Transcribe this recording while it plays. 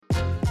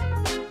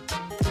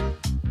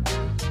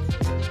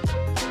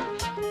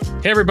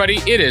Hey, everybody.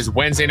 It is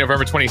Wednesday,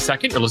 November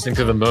 22nd. You're listening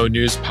to the Mo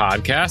News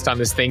Podcast on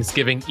this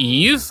Thanksgiving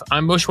Eve.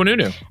 I'm Moshe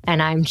Wanunu.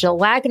 And I'm Jill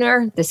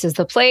Wagner. This is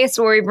the place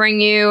where we bring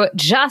you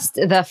just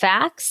the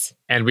facts.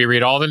 And we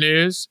read all the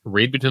news,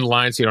 read between the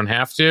lines so you don't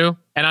have to.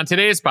 And on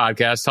today's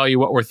podcast, tell you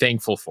what we're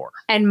thankful for.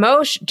 And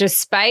Moshe,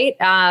 despite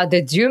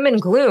the doom and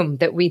gloom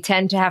that we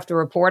tend to have to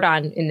report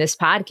on in this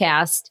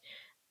podcast,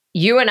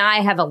 you and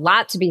I have a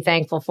lot to be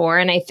thankful for.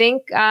 And I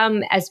think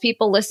as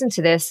people listen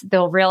to this,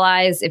 they'll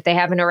realize, if they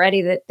haven't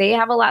already, that they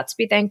have a lot to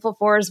be thankful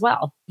for as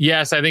well.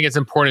 Yes, I think it's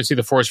important to see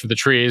the forest for the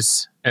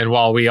trees. And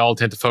while we all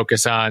tend to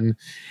focus on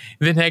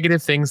the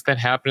negative things that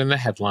happen in the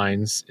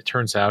headlines, it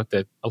turns out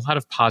that a lot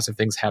of positive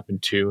things happen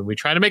too. And we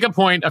try to make a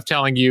point of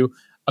telling you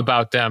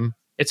about them.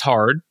 It's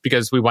hard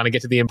because we want to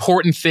get to the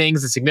important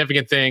things, the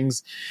significant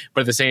things.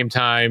 But at the same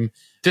time,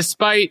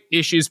 despite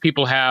issues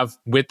people have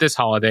with this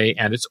holiday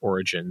and its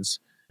origins,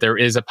 there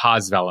is a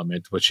positive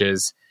element, which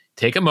is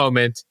take a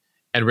moment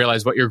and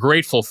realize what you're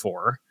grateful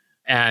for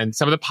and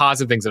some of the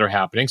positive things that are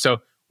happening. So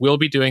we'll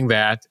be doing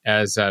that,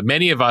 as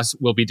many of us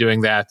will be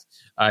doing that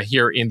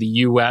here in the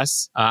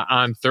U.S.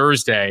 On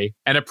Thursday.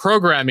 And a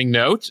programming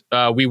note,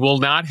 we will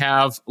not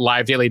have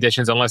live daily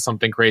editions unless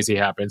something crazy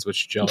happens,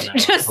 which Jill and I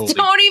just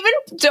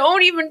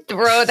don't even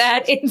throw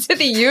that into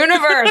the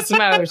universe,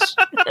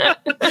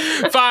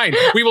 Moshe. Fine.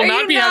 We will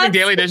not be having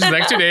daily editions the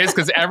next 2 days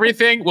because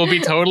everything will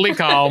be totally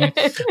calm.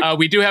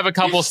 We do have a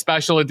couple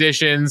special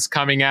editions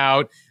coming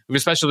out. We have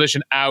a special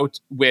edition out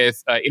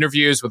with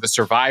interviews with a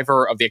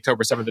survivor of the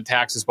October 7th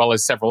attacks, as well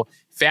as several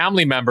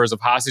family members of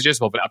hostages.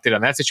 We'll have an update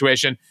on that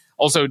situation.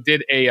 Also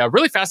did a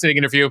really fascinating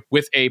interview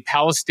with a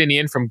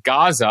Palestinian from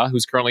Gaza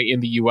who's currently in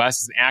the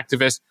U.S. as an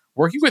activist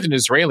working with an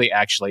Israeli,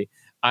 actually,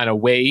 on a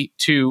way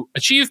to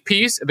achieve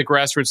peace at the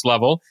grassroots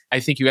level.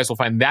 I think you guys will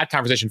find that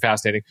conversation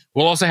fascinating.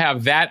 We'll also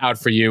have that out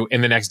for you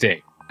in the next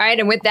day. All right,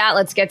 and with that,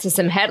 let's get to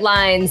some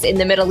headlines. In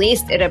the Middle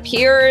East, it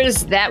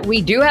appears that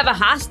we do have a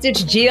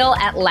hostage deal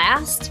at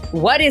last.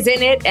 What is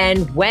in it,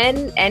 and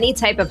when any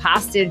type of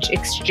hostage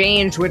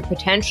exchange would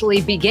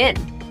potentially begin?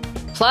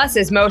 Plus,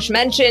 as Moshe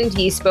mentioned,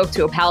 he spoke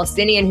to a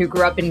Palestinian who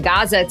grew up in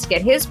Gaza to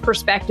get his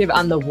perspective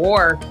on the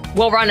war.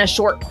 We'll run a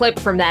short clip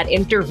from that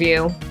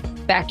interview.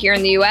 Back here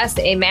in the U.S.,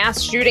 a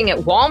mass shooting at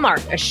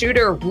Walmart, a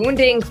shooter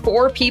wounding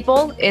 4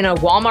 people in a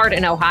Walmart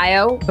in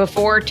Ohio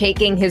before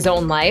taking his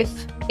own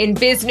life. In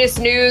business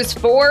news,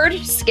 Ford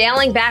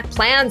scaling back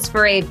plans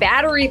for a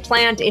battery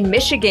plant in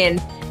Michigan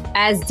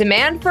as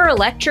demand for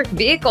electric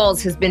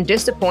vehicles has been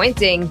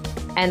disappointing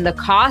and the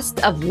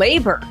cost of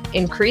labor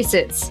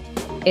increases.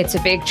 It's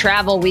a big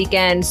travel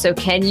weekend, so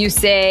can you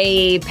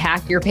say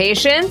pack your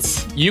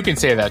patience? You can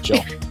say that,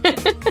 Jill.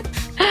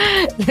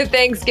 The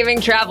Thanksgiving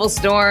travel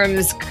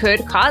storms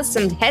could cause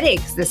some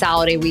headaches this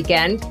holiday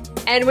weekend.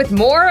 And with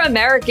more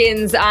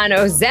Americans on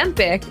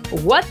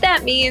Ozempic, what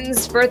that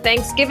means for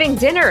Thanksgiving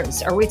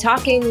dinners. Are we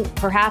talking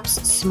perhaps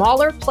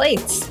smaller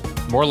plates?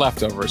 More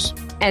leftovers.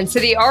 And to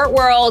the art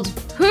world,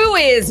 who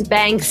is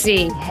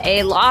Banksy?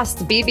 A lost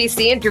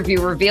BBC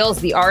interview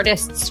reveals the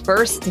artist's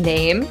first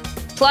name.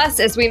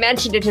 Plus, as we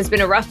mentioned, it has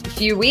been a rough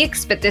few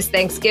weeks, but this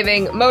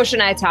Thanksgiving, Moshe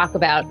and I talk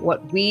about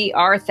what we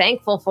are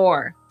thankful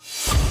for.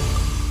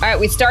 All right,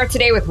 we start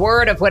today with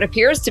word of what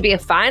appears to be a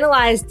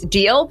finalized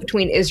deal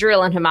between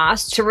Israel and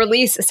Hamas to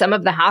release some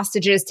of the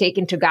hostages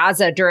taken to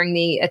Gaza during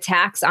the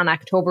attacks on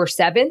October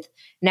 7th.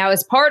 Now,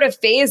 as part of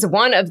phase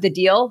 1 of the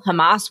deal,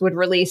 Hamas would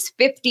release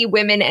 50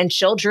 women and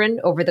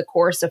children over the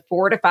course of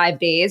 4 to 5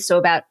 days, so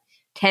about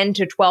 10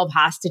 to 12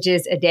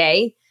 hostages a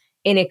day.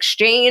 In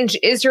exchange,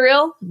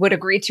 Israel would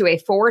agree to a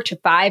 4 to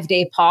 5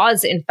 day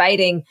pause in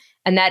fighting,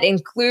 and that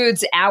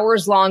includes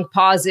hours-long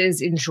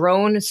pauses in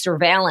drone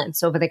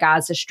surveillance over the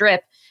Gaza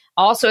Strip.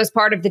 Also, as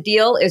part of the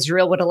deal,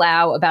 Israel would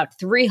allow about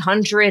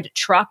 300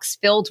 trucks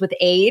filled with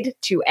aid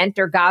to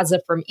enter Gaza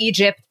from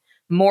Egypt.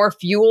 More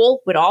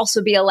fuel would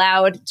also be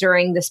allowed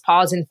during this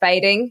pause in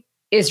fighting.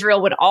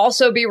 Israel would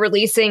also be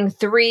releasing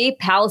 3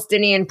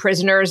 Palestinian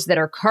prisoners that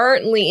are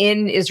currently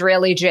in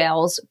Israeli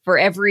jails for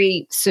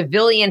every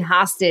civilian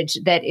hostage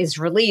that is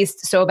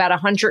released. So about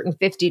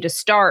 150 to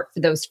start for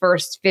those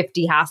first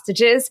 50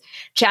 hostages.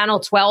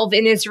 Channel 12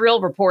 in Israel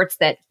reports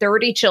that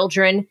 30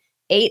 children,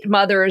 8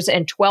 mothers,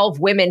 and 12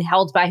 women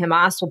held by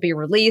Hamas will be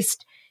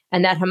released,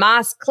 and that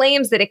Hamas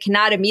claims that it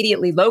cannot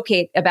immediately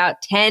locate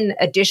about 10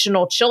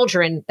 additional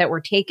children that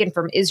were taken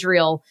from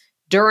Israel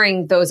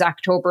during those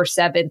October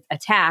 7th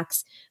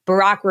attacks.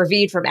 Barak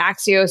Ravid from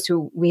Axios,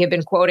 who we have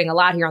been quoting a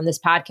lot here on this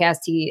podcast,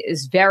 he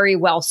is very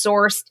well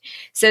sourced,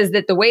 says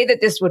that the way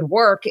that this would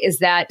work is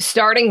that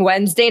starting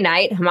Wednesday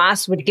night,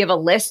 Hamas would give a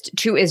list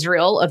to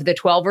Israel of the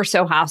 12 or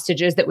so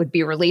hostages that would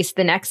be released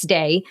the next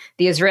day.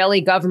 The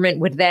Israeli government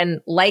would then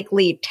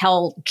likely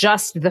tell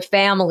just the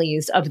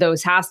families of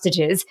those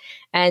hostages,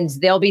 and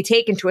they'll be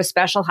taken to a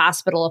special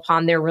hospital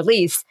upon their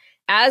release.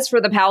 As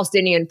for the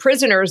Palestinian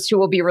prisoners who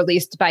will be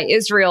released by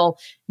Israel,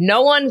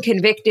 no one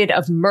convicted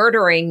of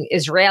murdering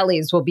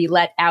Israelis will be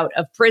let out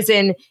of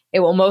prison. It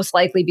will most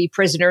likely be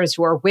prisoners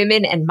who are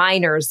women and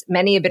minors.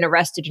 Many have been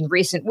arrested in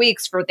recent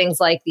weeks for things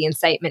like the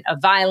incitement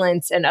of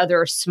violence and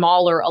other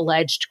smaller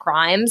alleged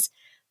crimes.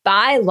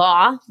 By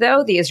law,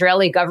 though, the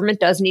Israeli government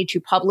does need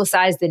to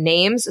publicize the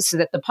names so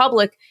that the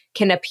public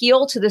can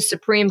appeal to the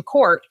Supreme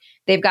Court.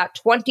 They've got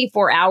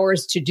 24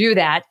 hours to do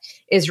that.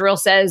 Israel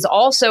says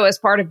also, as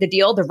part of the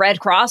deal, the Red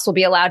Cross will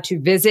be allowed to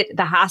visit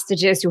the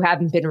hostages who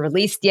haven't been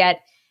released yet.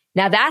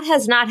 Now, that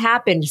has not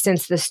happened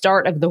since the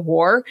start of the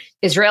war.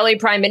 Israeli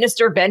Prime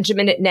Minister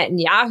Benjamin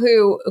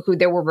Netanyahu, who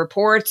there were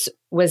reports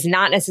was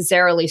not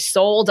necessarily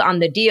sold on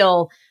the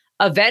deal,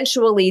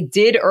 eventually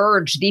did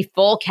urge the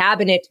full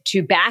cabinet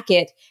to back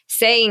it,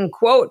 saying,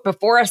 quote,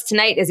 "Before us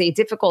tonight is a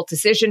difficult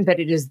decision, but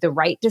it is the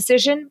right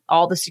decision.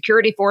 All the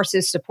security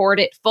forces support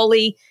it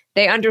fully.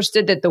 They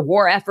understood that the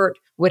war effort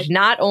would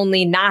not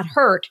only not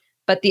hurt,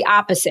 but the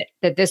opposite,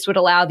 that this would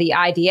allow the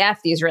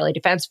IDF, the Israeli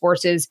Defense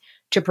Forces,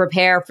 to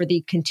prepare for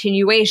the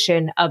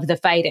continuation of the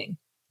fighting."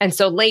 And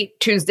so late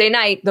Tuesday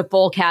night, the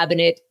full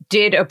cabinet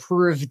did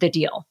approve the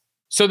deal.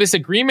 So this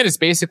agreement is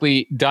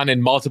basically done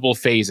in multiple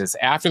phases.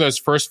 After those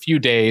first few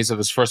days of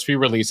those first few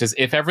releases,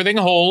 if everything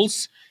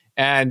holds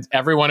and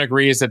everyone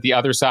agrees that the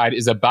other side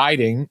is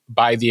abiding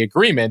by the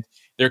agreement,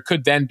 there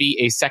could then be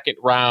a second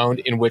round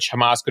in which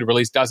Hamas could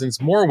release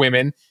dozens more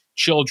women,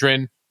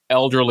 children,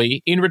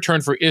 elderly, in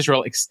return for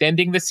Israel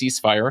extending the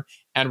ceasefire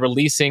and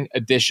releasing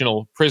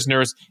additional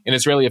prisoners. An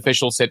Israeli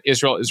official said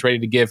Israel is ready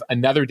to give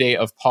another day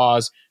of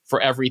pause for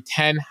every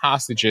 10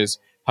 hostages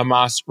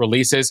Hamas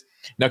releases.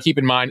 Now, keep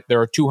in mind,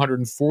 there are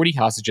 240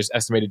 hostages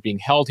estimated being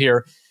held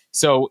here.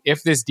 So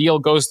if this deal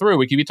goes through,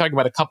 we could be talking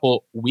about a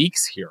couple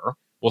weeks here.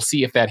 We'll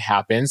see if that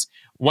happens.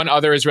 One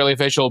other Israeli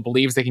official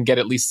believes they can get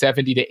at least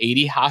 70 to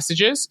 80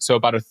 hostages, so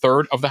about a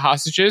third of the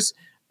hostages,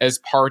 as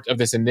part of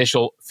this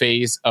initial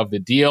phase of the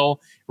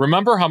deal.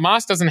 Remember,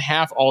 Hamas doesn't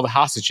have all the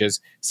hostages.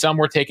 Some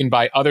were taken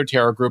by other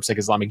terror groups like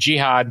Islamic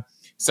Jihad,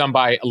 some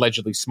by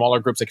allegedly smaller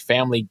groups like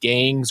family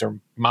gangs or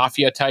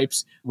mafia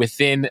types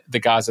within the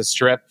Gaza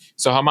Strip.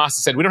 So Hamas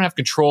said, we don't have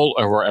control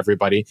over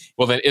everybody.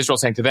 Well, then Israel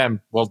saying to them,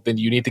 well, then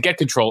you need to get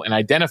control and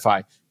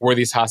identify where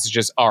these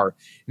hostages are.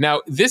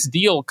 Now, this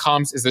deal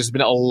comes as there's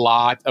been a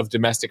lot of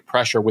domestic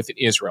pressure within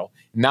Israel,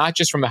 not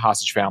just from the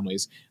hostage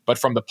families, but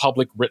from the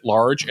public writ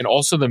large and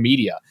also the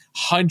media.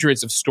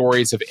 Hundreds of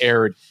stories have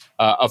aired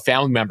of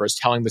family members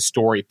telling the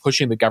story,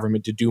 pushing the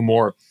government to do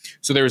more.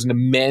 So there's an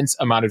immense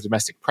amount of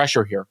domestic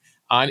pressure here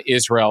on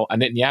Israel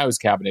and Netanyahu's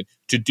cabinet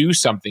to do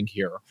something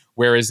here,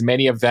 whereas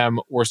many of them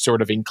were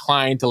sort of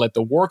inclined to let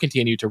the war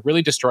continue to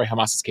really destroy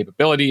Hamas's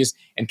capabilities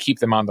and keep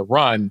them on the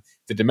run.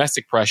 The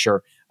domestic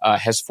pressure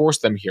has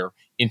forced them here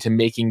into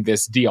making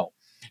this deal.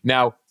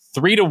 Now,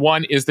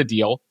 3-1 is the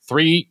deal.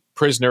 3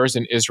 prisoners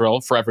in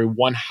Israel for every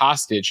 1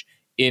 hostage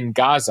in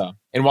Gaza.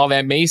 And while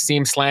that may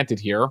seem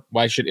slanted here,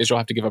 why should Israel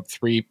have to give up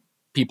 3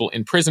 people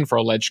in prison for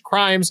alleged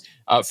crimes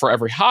for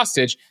every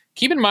hostage?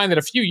 Keep in mind that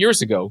a few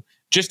years ago,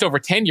 just over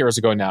 10 years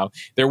ago now,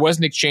 there was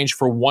an exchange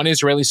for 1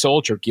 Israeli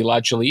soldier,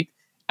 Gilad Shalit,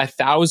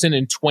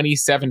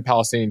 1,027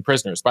 Palestinian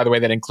prisoners. By the way,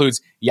 that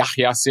includes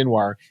Yahya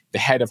Sinwar, the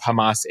head of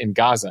Hamas in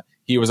Gaza.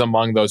 He was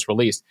among those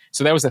released.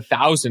 So that was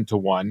 1,000 to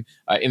 1.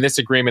 In this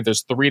agreement,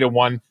 there's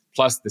 3-1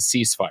 plus the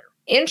ceasefire.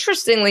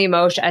 Interestingly,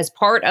 Moshe, as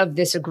part of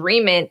this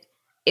agreement,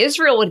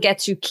 Israel would get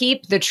to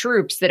keep the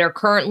troops that are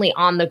currently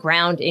on the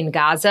ground in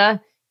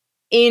Gaza.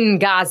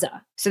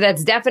 So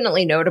that's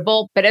definitely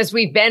notable. But as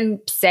we've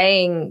been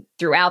saying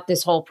throughout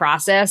this whole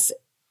process,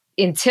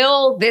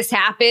 until this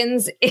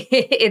happens,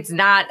 it's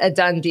not a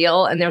done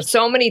deal. And there's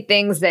so many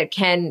things that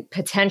can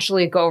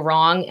potentially go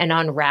wrong and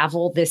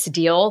unravel this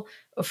deal.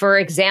 For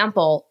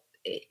example,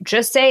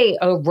 just say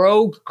a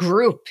rogue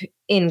group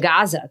in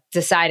Gaza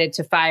decided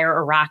to fire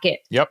a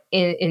rocket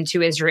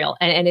into Israel.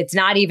 And it's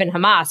not even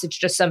Hamas, it's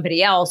just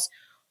somebody else.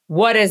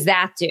 What does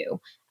that do?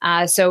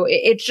 So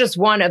it's just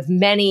one of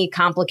many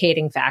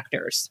complicating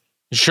factors.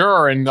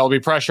 Sure. And there'll be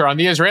pressure on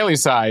the Israeli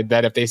side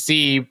that if they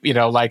see,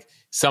 like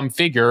some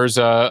figures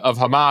of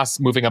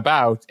Hamas moving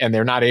about and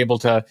they're not able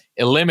to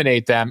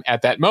eliminate them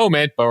at that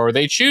moment, or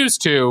they choose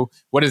to,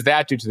 what does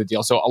that do to the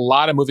deal? So a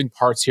lot of moving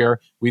parts here.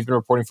 We've been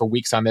reporting for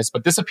weeks on this,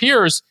 but this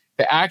appears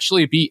to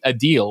actually be a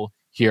deal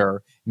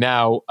here.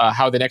 Now,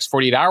 how the next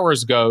 48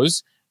 hours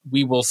goes,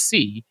 we will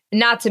see.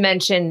 Not to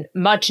mention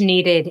much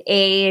needed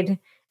aid.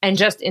 And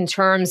just in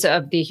terms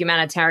of the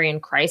humanitarian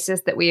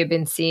crisis that we have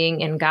been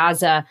seeing in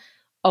Gaza,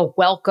 a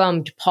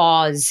welcomed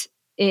pause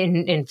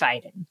in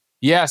fighting.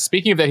 Yeah,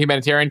 speaking of that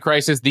humanitarian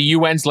crisis, the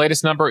UN's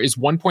latest number is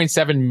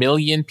 1.7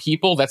 million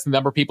people. That's the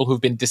number of people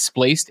who've been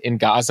displaced in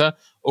Gaza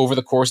over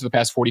the course of the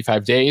past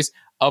 45 days.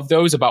 Of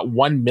those, about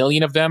 1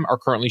 million of them are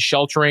currently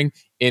sheltering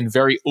in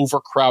very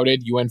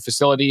overcrowded UN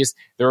facilities.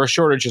 There are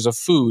shortages of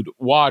food,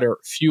 water,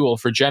 fuel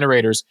for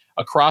generators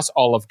across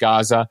all of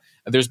Gaza.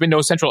 There's been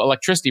no central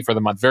electricity for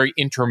the month, very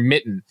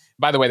intermittent.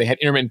 By the way, they had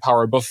intermittent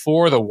power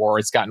before the war.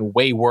 It's gotten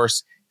way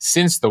worse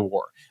since the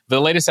war. The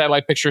latest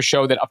satellite pictures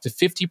show that up to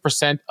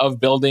 50% of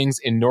buildings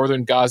in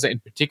northern Gaza in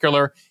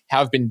particular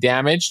have been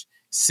damaged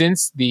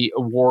since the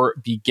war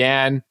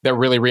began. That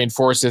really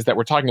reinforces that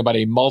we're talking about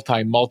a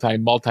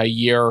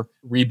multi-year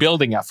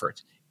rebuilding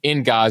effort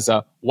in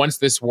Gaza once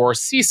this war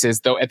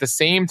ceases. Though at the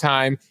same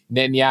time,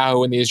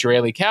 Netanyahu and the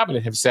Israeli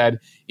cabinet have said,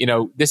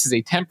 this is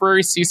a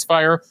temporary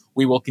ceasefire.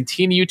 We will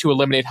continue to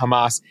eliminate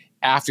Hamas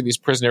after these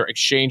prisoner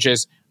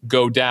exchanges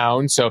go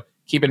down. So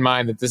keep in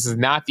mind that this is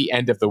not the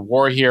end of the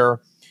war here.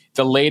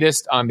 The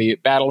latest on the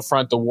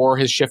battlefront, the war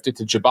has shifted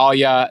to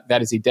Jabalia.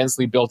 That is a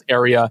densely built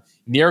area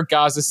near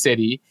Gaza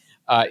City.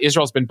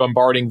 Israel's been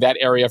bombarding that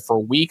area for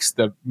weeks.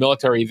 The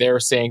military there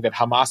saying that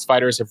Hamas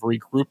fighters have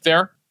regrouped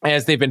there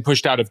as they've been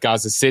pushed out of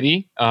Gaza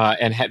City,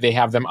 and they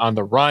have them on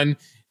the run.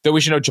 Though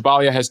we should know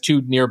Jabalia has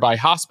 2 nearby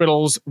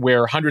hospitals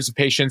where hundreds of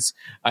patients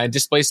and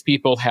displaced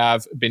people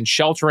have been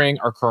sheltering,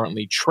 are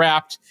currently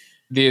trapped.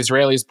 The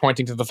Israelis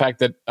pointing to the fact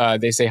that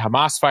they say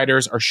Hamas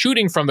fighters are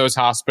shooting from those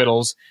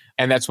hospitals,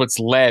 and that's what's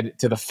led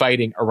to the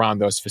fighting around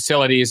those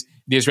facilities.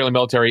 The Israeli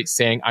military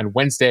saying on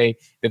Wednesday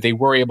that they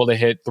were able to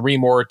hit 3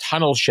 more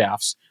tunnel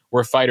shafts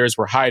where fighters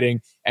were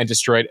hiding and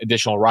destroyed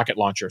additional rocket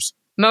launchers.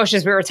 Moshe,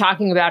 as we were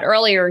talking about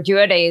earlier, you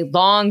had a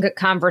long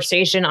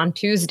conversation on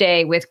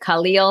Tuesday with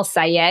Khalil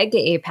Sayeg,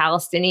 a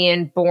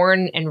Palestinian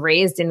born and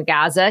raised in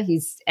Gaza.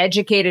 He's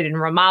educated in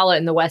Ramallah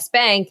in the West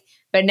Bank,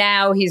 but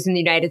now he's in the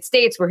United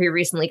States, where he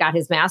recently got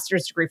his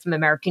master's degree from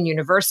American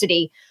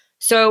University.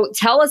 So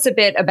tell us a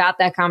bit about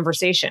that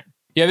conversation.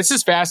 Yeah, this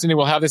is fascinating.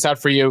 We'll have this out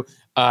for you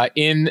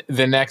in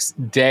the next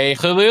day.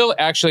 Khalil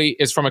actually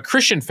is from a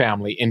Christian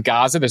family in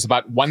Gaza. There's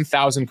about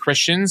 1,000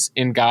 Christians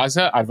in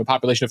Gaza out of a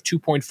population of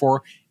 2.4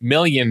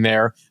 million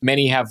there.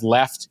 Many have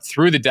left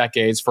through the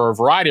decades for a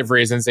variety of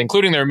reasons,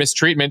 including their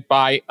mistreatment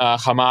by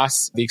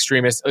Hamas, the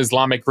extremist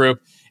Islamic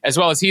group, as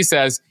well as, he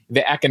says,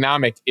 the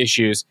economic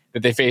issues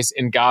that they face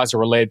in Gaza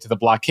related to the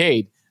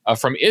blockade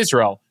from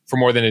Israel for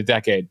more than a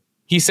decade.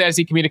 He says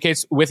he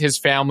communicates with his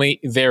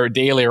family there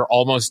daily or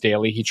almost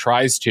daily. He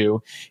tries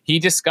to. He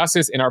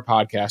discusses in our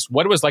podcast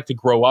what it was like to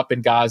grow up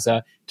in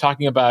Gaza,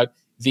 talking about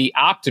the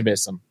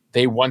optimism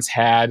they once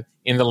had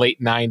in the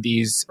late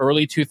 90s,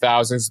 early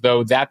 2000s,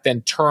 though that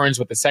then turns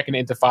with the second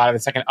intifada, the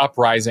second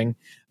uprising,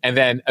 and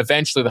then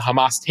eventually the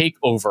Hamas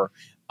takeover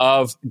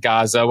of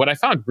Gaza. What I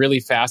found really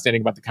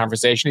fascinating about the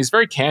conversation, he's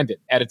very candid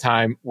at a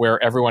time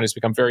where everyone has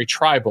become very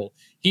tribal.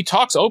 He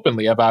talks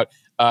openly about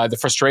the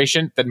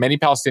frustration that many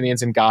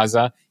Palestinians in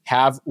Gaza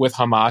have with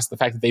Hamas, the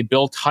fact that they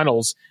build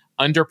tunnels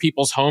under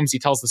people's homes. He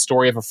tells the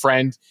story of a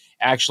friend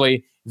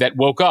actually that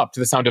woke up to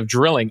the sound of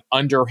drilling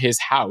under his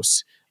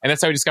house. And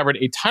that's how he discovered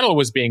a tunnel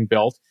was being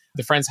built.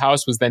 The friend's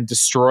house was then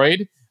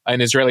destroyed,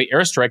 an Israeli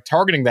airstrike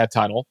targeting that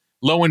tunnel.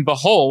 Lo and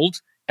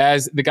behold,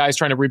 as the guy's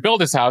trying to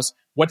rebuild his house,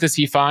 what does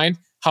he find?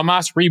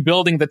 Hamas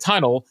rebuilding the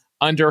tunnel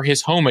under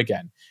his home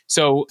again.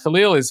 So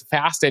Khalil is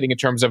fascinating in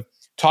terms of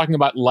talking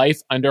about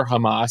life under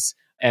Hamas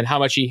and how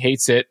much he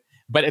hates it.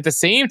 But at the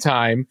same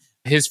time,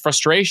 his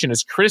frustration,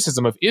 his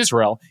criticism of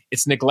Israel,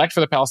 its neglect for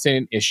the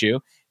Palestinian issue,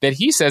 that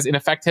he says, in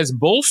effect, has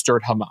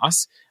bolstered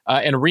Hamas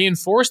and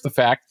reinforced the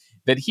fact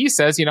that he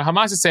says,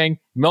 Hamas is saying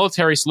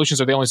military solutions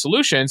are the only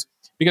solutions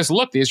because,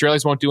 look, the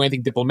Israelis won't do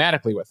anything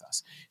diplomatically with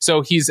us.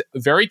 So he's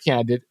very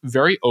candid,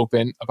 very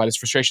open about his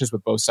frustrations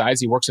with both sides.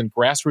 He works in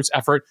grassroots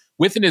effort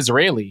with an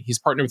Israeli. He's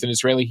partnered with an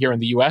Israeli here in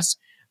the U.S.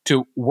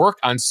 to work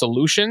on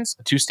solutions,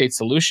 a 2-state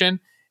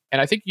solution. And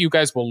I think you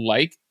guys will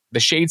like the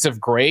shades of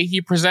gray he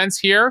presents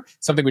here,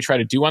 something we try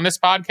to do on this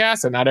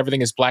podcast. And not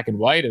everything is black and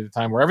white at a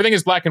time where everything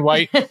is black and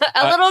white.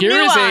 A little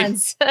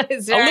nuance.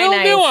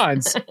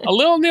 A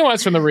little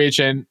nuance from the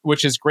region,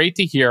 which is great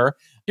to hear.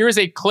 Here is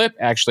a clip,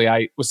 actually.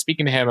 I was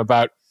speaking to him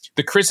about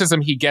the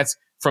criticism he gets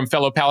from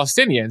fellow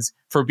Palestinians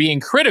for being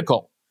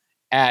critical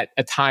at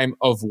a time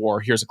of war.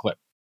 Here's a clip.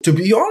 To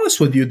be honest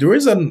with you, there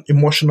is an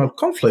emotional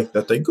conflict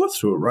that I go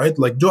through, right?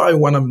 Like, do I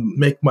want to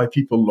make my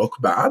people look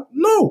bad?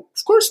 No,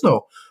 of course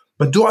no.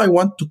 But do I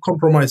want to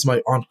compromise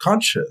my own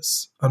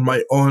conscience and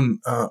my own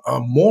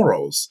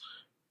morals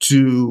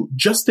to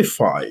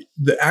justify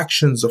the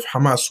actions of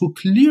Hamas, who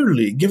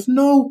clearly give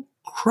no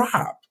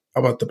crap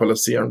about the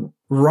Palestinian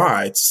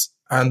rights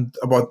and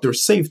about their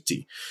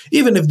safety,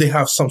 even if they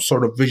have some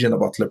sort of vision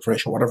about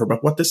liberation, whatever.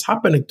 But what is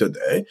happening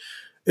today,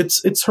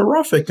 it's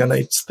horrific, and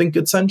I think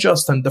it's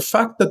unjust. And the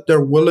fact that they're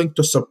willing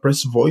to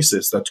suppress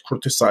voices that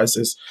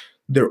criticizes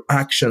their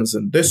actions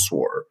in this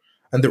war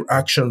and their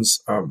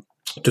actions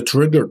to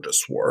trigger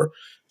this war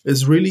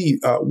is really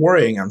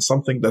worrying, and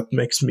something that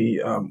makes me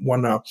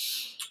want to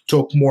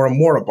talk more and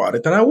more about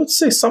it. And I would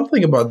say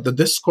something about the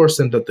discourse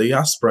in the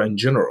diaspora in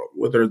general,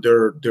 whether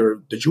they're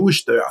the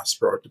Jewish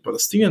diaspora or the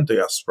Palestinian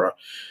diaspora,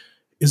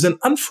 is an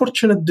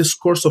unfortunate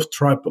discourse of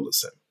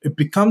tribalism. It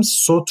becomes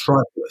so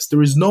tribalist.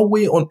 There is no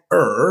way on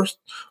earth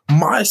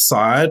my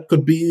side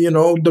could be,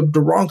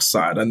 the wrong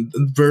side, and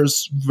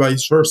vice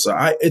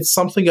versa. It's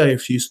something I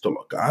refuse to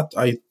look at.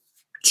 I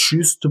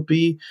choose to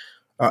be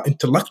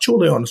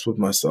intellectually honest with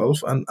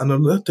myself and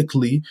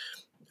analytically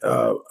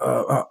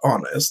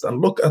honest,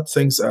 and look at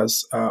things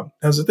as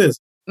it is.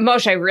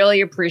 Moshe, I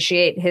really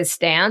appreciate his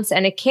stance,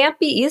 and it can't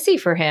be easy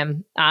for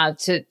him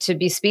to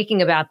be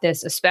speaking about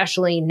this,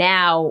 especially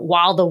now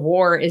while the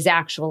war is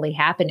actually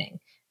happening.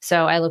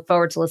 So I look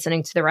forward to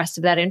listening to the rest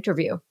of that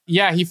interview.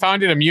 Yeah, he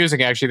found it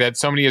amusing, actually, that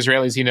so many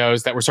Israelis he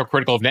knows that were so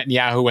critical of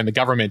Netanyahu and the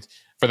government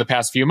for the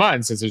past few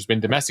months, as there's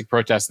been domestic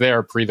protests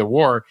there pre the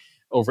war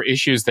over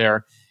issues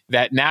there,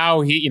 that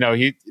now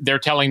they're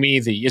telling me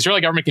the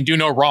Israeli government can do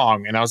no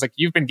wrong. And I was like,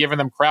 you've been giving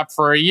them crap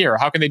for a year.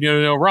 How can they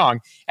do no wrong?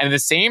 And at the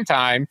same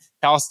time,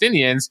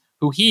 Palestinians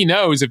who he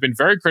knows have been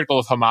very critical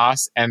of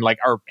Hamas and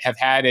have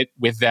had it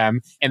with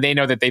them. And they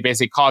know that they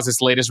basically caused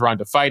this latest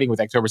round of fighting with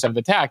October 7th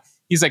attack.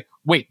 He's like,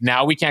 wait,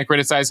 now we can't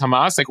criticize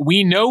Hamas? Like,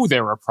 we know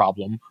they're a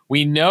problem.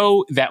 We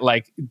know that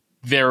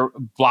they're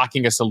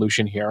blocking a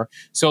solution here.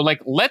 So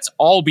let's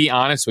all be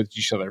honest with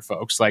each other,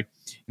 folks.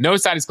 No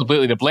side is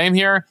completely to blame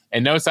here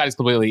and no side is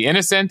completely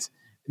innocent.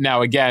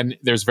 Now, again,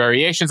 there's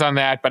variations on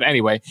that. But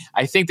anyway,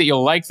 I think that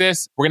you'll like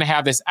this. We're going to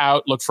have this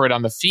out. Look for it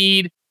on the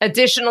feed.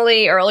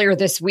 Additionally, earlier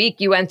this week,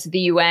 you went to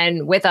the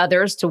UN with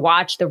others to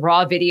watch the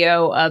raw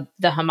video of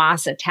the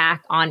Hamas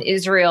attack on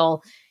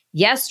Israel.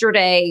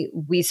 Yesterday,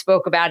 we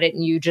spoke about it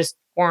and you just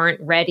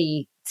weren't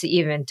ready to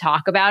even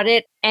talk about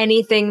it.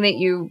 Anything that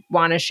you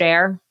want to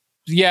share?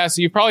 Yeah,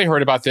 so you've probably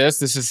heard about this.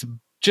 This is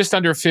just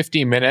under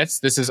 50 minutes.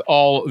 This is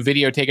all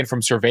video taken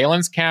from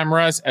surveillance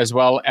cameras as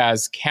well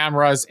as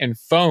cameras and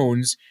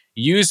phones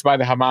used by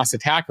the Hamas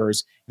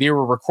attackers. They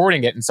were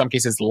recording it, in some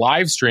cases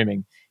live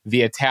streaming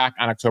the attack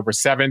on October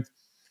 7th.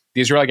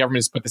 The Israeli government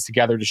has put this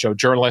together to show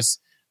journalists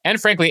and,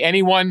 frankly,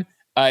 anyone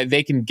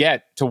they can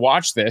get to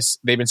watch this.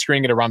 They've been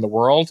screening it around the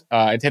world.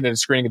 Attended a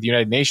screening at the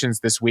United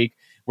Nations this week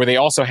where they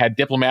also had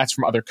diplomats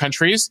from other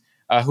countries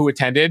who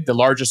attended, the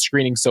largest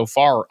screening so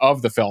far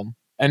of the film.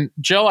 And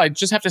Jill, I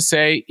just have to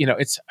say,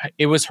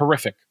 it was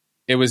horrific.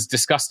 It was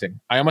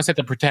disgusting. I almost had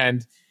to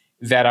pretend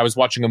that I was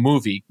watching a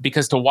movie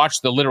because to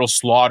watch the literal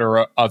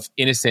slaughter of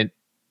innocent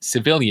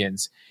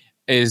civilians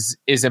is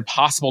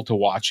impossible to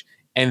watch.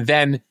 And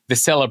then the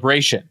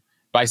celebration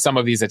by some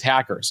of these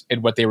attackers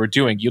and what they were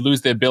doing, you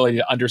lose the ability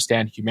to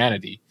understand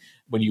humanity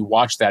when you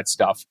watch that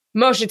stuff.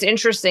 Moshe, it's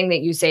interesting that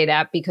you say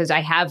that because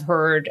I have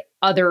heard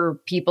other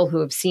people who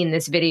have seen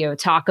this video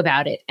talk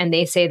about it. And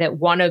they say that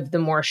one of the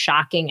more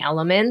shocking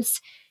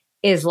elements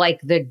is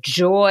the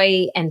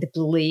joy and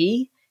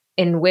glee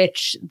in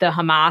which the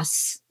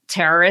Hamas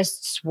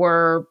terrorists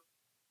were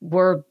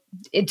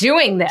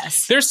doing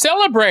this. They're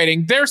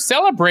celebrating. They're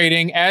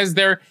celebrating as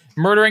they're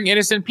murdering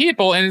innocent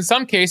people. And in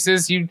some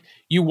cases,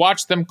 you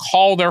watch them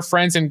call their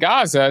friends in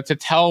Gaza to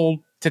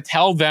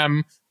tell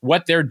them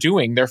what they're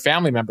doing, their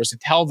family members, to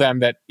tell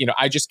them that,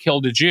 I just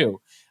killed a Jew.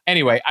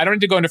 Anyway, I don't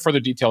need to go into further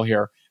detail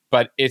here,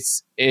 but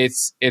it's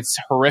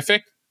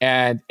horrific.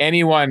 And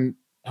anyone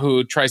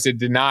who tries to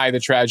deny the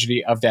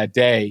tragedy of that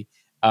day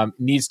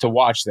needs to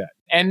watch that.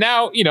 And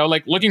now,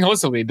 looking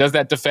holistically, does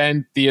that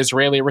defend the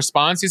Israeli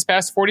response these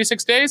past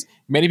 46 days?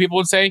 Many people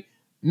would say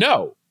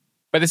no.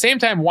 But at the same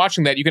time,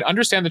 watching that, you can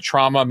understand the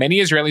trauma many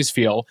Israelis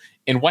feel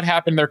in what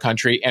happened in their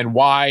country and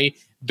why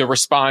the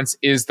response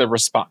is the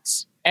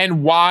response.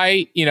 And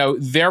why,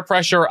 their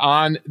pressure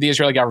on the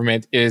Israeli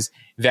government is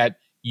that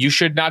you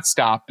should not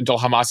stop until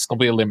Hamas is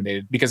completely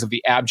eliminated because of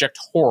the abject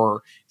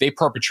horror they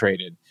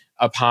perpetrated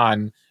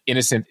upon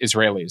innocent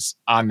Israelis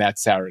on that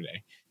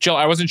Saturday. Jill,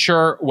 I wasn't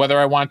sure whether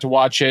I wanted to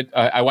watch it.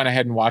 I went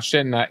ahead and watched it.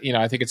 And,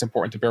 I think it's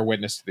important to bear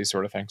witness to these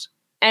sort of things.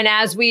 And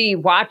as we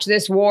watch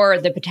this war,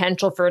 the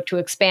potential for it to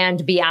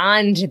expand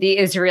beyond the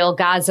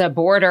Israel-Gaza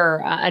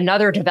border,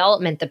 another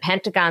development, the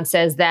Pentagon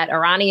says that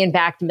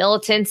Iranian-backed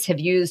militants have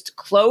used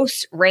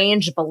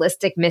close-range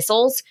ballistic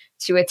missiles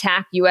to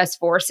attack U.S.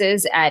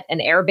 forces at an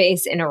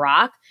airbase in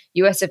Iraq.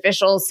 U.S.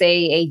 officials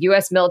say a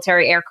U.S.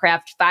 military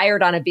aircraft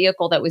fired on a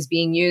vehicle that was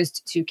being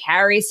used to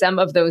carry some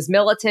of those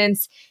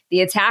militants. The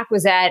attack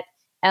was at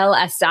El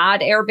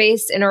Asad Air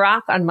Base in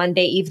Iraq on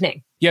Monday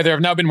evening. Yeah, there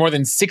have now been more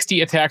than 60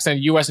 attacks on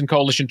U.S. and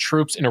coalition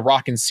troops in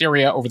Iraq and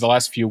Syria over the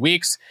last few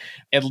weeks.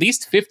 At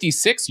least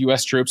 56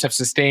 U.S. troops have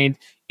sustained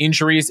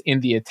injuries in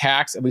the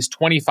attacks, at least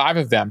 25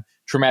 of them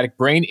traumatic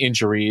brain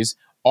injuries.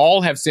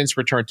 All have since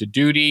returned to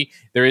duty.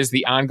 There is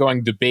the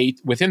ongoing debate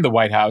within the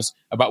White House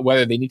about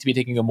whether they need to be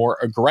taking a more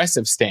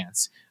aggressive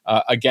stance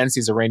against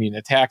these Iranian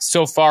attacks.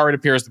 So far, it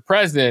appears the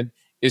president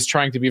is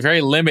trying to be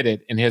very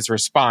limited in his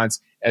response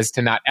as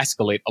to not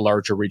escalate a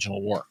larger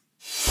regional war.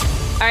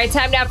 All right,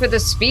 time now for the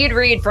speed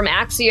read from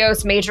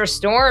Axios. Major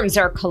storms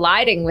are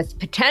colliding with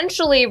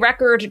potentially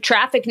record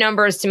traffic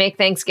numbers to make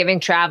Thanksgiving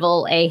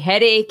travel a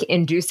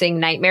headache-inducing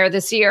nightmare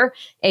this year.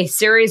 A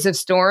series of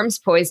storms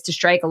poised to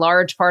strike a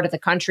large part of the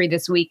country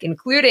this week,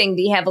 including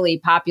the heavily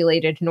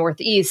populated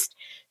Northeast.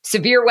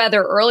 Severe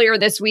weather earlier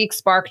this week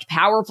sparked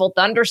powerful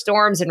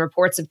thunderstorms and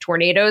reports of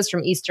tornadoes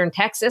from eastern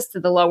Texas to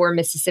the lower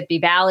Mississippi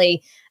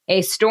Valley.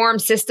 A storm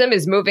system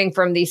is moving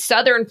from the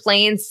southern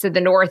plains to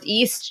the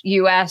northeast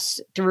U.S.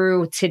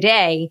 through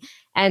today.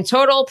 And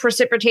total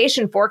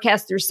precipitation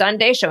forecast through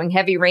Sunday showing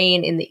heavy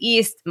rain in the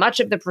east. Much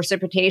of the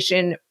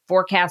precipitation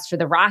forecast for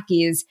the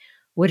Rockies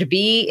would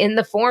be in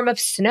the form of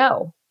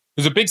snow.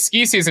 There's a big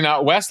ski season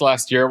out west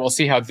last year. We'll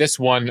see how this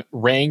one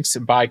ranks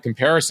by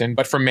comparison.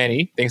 But for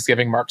many,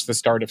 Thanksgiving marks the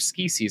start of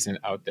ski season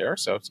out there.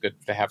 So it's good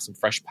to have some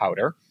fresh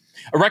powder.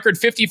 A record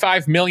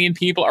 55 million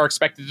people are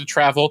expected to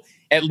travel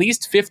at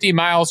least 50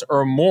 miles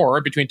or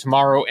more between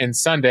tomorrow and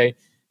Sunday.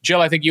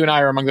 Jill, I think you and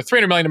I are among the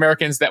 300 million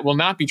Americans that will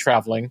not be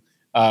traveling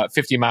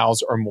 50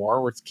 miles or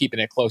more. We're keeping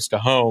it close to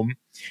home.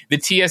 The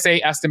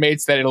TSA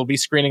estimates that it'll be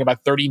screening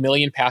about 30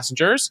 million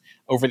passengers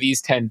over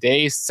these 10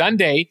 days.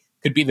 Sunday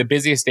could be the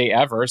busiest day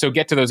ever, so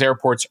get to those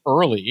airports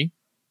early.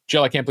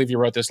 Jill, I can't believe you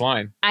wrote this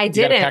line. I didn't.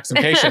 You got to pack some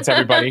patience,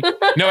 everybody.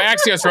 No,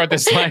 Axios wrote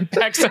this line.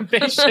 Pack some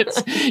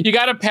patience. You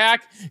got to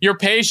pack your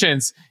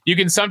patience. You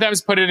can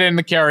sometimes put it in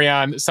the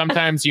carry-on.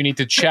 Sometimes you need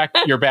to check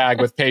your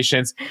bag with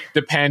patience,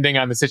 depending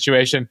on the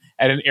situation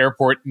at an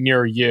airport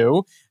near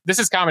you. This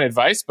is common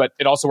advice, but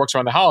it also works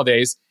around the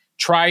holidays.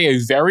 Try a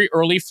very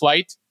early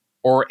flight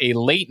or a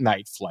late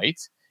night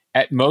flight.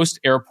 At most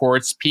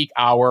airports, peak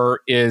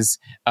hour is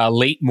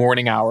late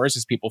morning hours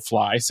as people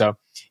fly. So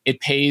it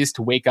pays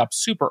to wake up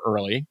super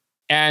early.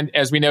 And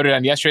as we noted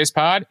on yesterday's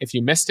pod, if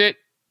you missed it,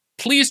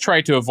 please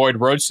try to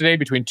avoid roads today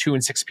between 2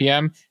 and 6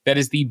 p.m. That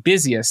is the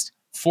busiest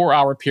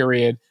 4-hour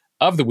period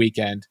of the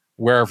weekend,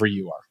 wherever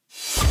you are.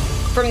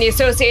 From the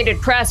Associated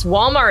Press,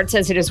 Walmart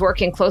says it is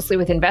working closely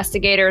with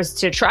investigators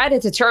to try to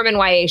determine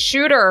why a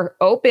shooter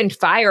opened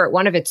fire at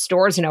one of its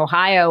stores in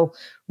Ohio,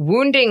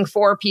 wounding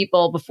 4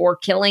 people before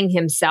killing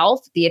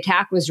himself. The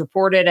attack was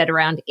reported at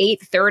around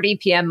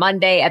 8:30 p.m.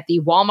 Monday at the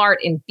Walmart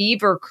in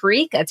Beaver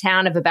Creek, a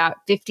town of about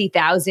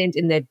 50,000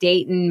 in the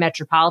Dayton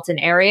metropolitan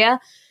area.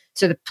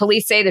 So the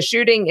police say the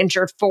shooting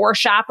injured 4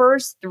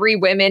 shoppers, 3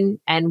 women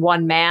and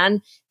 1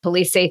 man.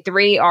 Police say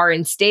 3 are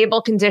in stable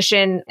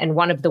condition, and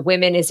one of the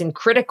women is in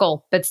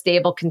critical but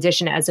stable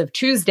condition as of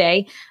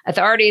Tuesday.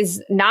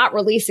 Authorities not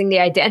releasing the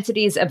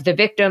identities of the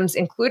victims,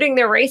 including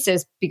their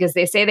races, because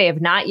they say they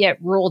have not yet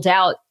ruled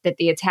out that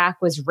the attack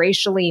was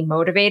racially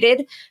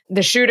motivated.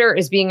 The shooter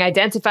is being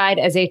identified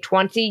as a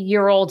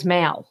 20-year-old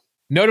male.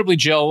 Notably,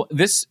 Jill,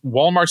 this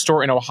Walmart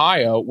store in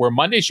Ohio, where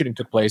Monday's shooting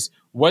took place,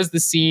 was the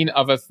scene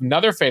of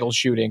another fatal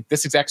shooting,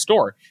 this exact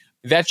store.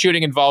 That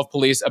shooting involved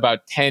police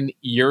about 10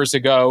 years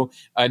ago.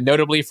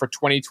 Notably, for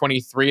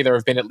 2023, there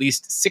have been at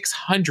least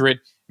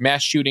 600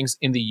 mass shootings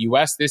in the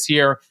U.S. this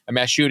year. A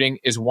mass shooting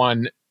is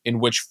one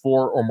in which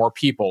 4 or more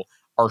people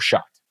are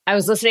shot. I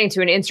was listening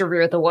to an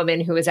interview with a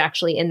woman who was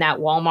actually in that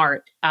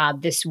Walmart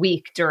this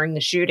week during the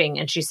shooting,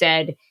 and she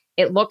said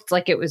it looked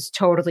like it was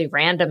totally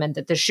random and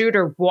that the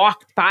shooter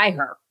walked by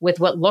her with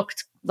what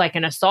looked like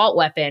an assault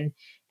weapon.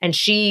 And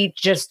she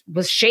just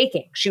was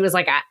shaking. She was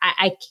like,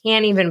 I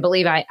can't even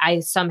believe I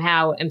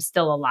somehow am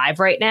still alive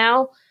right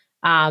now.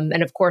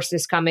 And of course,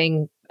 this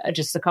coming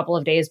just a couple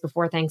of days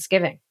before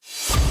Thanksgiving.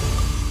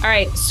 All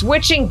right,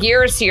 switching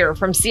gears here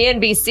from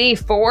CNBC,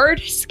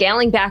 Ford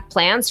scaling back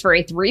plans for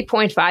a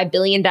 $3.5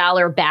 billion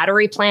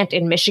battery plant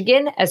in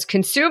Michigan as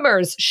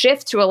consumers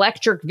shift to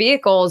electric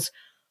vehicles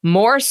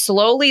more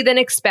slowly than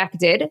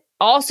expected.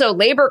 Also,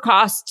 labor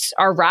costs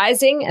are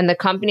rising and the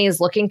company is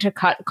looking to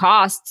cut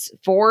costs.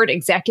 Ford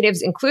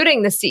executives,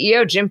 including the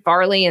CEO, Jim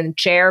Farley, and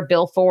chair,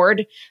 Bill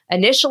Ford,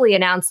 initially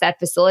announced that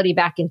facility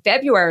back in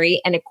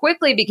February, and it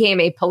quickly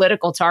became a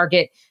political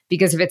target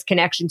because of its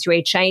connection to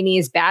a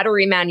Chinese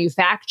battery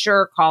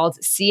manufacturer called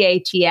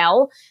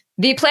CATL.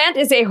 The plant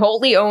is a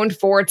wholly owned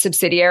Ford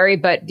subsidiary,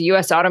 but the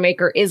U.S.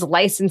 automaker is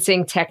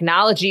licensing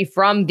technology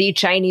from the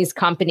Chinese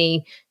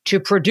company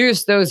to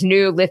produce those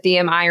new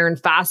lithium iron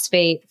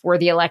phosphate for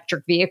the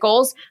electric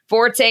vehicles.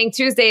 Ford saying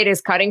Tuesday it is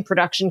cutting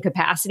production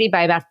capacity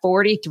by about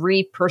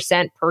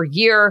 43% per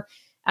year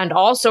and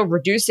also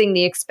reducing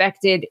the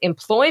expected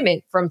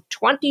employment from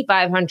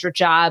 2,500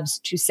 jobs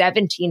to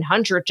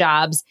 1,700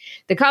 jobs.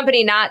 The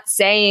company not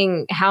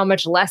saying how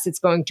much less it's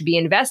going to be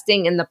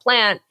investing in the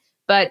plant,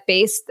 but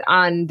based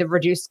on the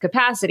reduced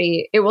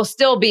capacity, it will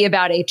still be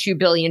about a $2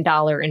 billion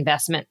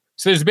investment.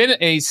 So there's been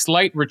a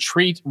slight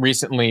retreat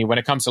recently when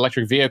it comes to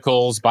electric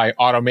vehicles by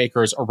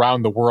automakers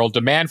around the world.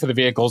 Demand for the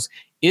vehicles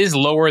is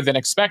lower than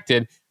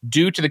expected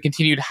due to the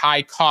continued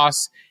high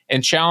costs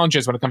and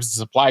challenges when it comes to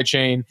supply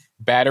chain,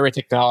 battery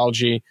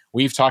technology.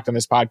 We've talked on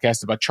this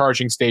podcast about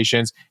charging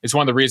stations. It's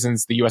one of the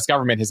reasons the U.S.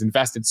 government has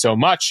invested so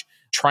much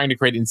trying to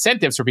create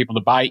incentives for people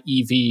to buy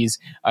EVs,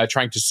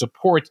 trying to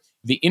support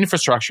the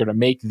infrastructure to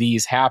make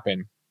these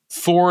happen.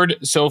 Ford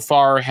so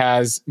far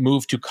has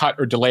moved to cut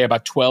or delay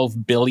about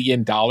 $12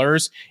 billion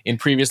in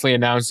previously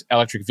announced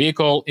electric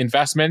vehicle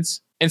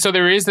investments. And so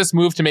there is this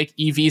move to make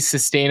EVs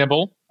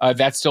sustainable.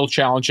 That's still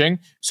challenging.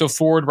 So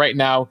Ford right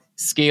now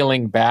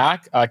scaling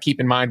back. Keep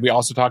in mind, we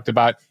also talked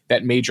about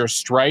that major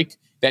strike,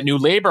 that new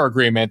labor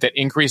agreement that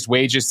increased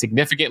wages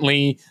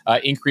significantly,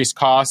 increased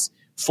costs.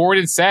 Ford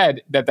had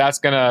said that that's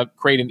going to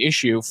create an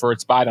issue for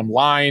its bottom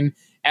line,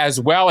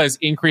 as well as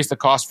increase the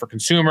cost for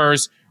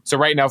consumers. So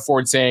right now,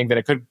 Ford's saying that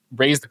it could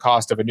raise the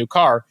cost of a new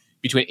car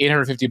between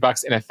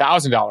 $850 and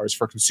 $1,000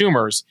 for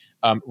consumers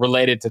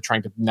related to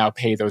trying to now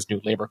pay those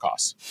new labor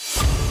costs.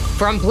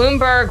 From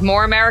Bloomberg,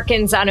 more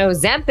Americans on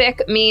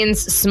Ozempic means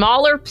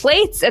smaller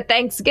plates at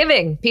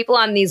Thanksgiving. People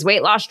on these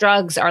weight loss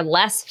drugs are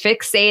less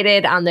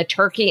fixated on the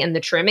turkey and the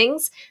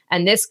trimmings,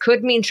 and this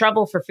could mean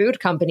trouble for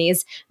food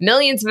companies.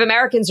 Millions of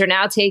Americans are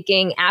now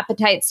taking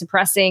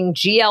appetite-suppressing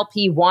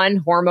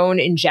GLP-1 hormone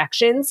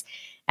injections.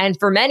 And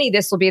for many,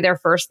 this will be their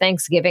first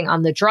Thanksgiving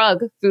on the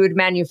drug. Food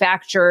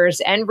manufacturers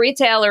and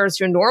retailers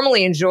who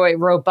normally enjoy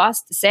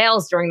robust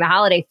sales during the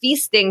holiday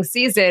feasting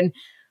season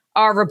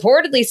are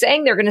reportedly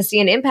saying they're going to see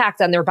an impact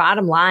on their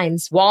bottom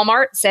lines.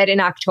 Walmart said in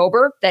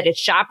October that its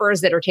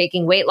shoppers that are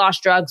taking weight loss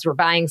drugs were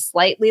buying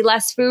slightly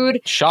less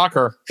food.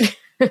 Shocker.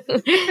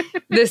 The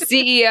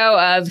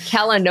CEO of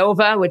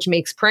Kellanova, which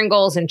makes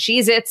Pringles and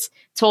Cheez-Its,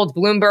 told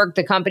Bloomberg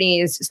the company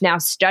is now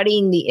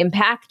studying the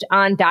impact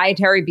on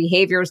dietary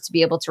behaviors to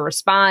be able to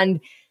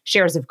respond.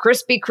 Shares of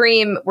Krispy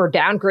Kreme were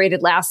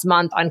downgraded last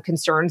month on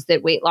concerns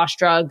that weight loss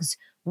drugs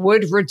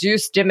would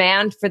reduce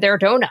demand for their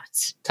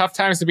donuts. Tough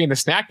times to be in the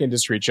snack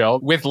industry,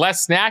 Jill. With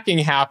less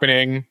snacking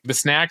happening, the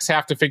snacks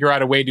have to figure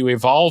out a way to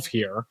evolve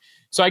here.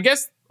 So I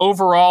guess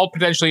overall,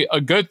 potentially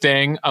a good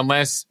thing,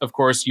 unless, of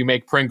course, you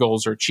make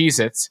Pringles or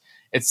Cheez-Its,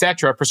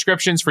 etc.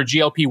 Prescriptions for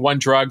GLP-1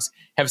 drugs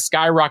have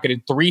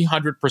skyrocketed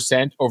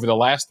 300% over the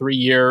last 3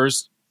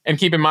 years. And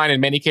keep in mind, in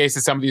many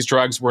cases, some of these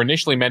drugs were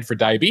initially meant for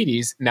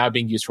diabetes, now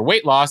being used for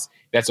weight loss.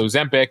 That's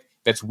Ozempic,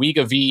 that's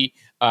Wegovy.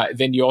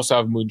 Then you also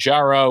have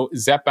Mounjaro,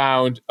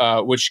 Zepbound,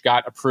 which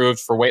got approved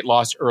for weight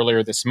loss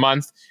earlier this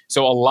month.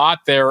 So a lot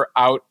there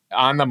out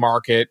on the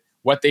market.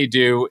 What they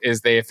do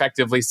is they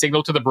effectively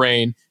signal to the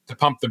brain to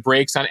pump the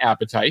brakes on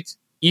appetite,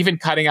 even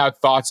cutting out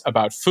thoughts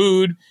about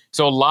food.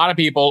 So a lot of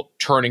people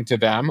turning to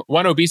them.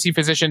 One obesity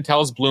physician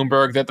tells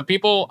Bloomberg that the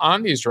people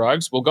on these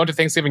drugs will go to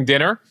Thanksgiving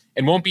dinner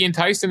and won't be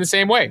enticed in the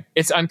same way.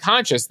 It's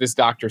unconscious, this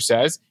doctor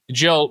says.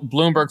 Jill,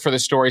 Bloomberg for the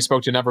story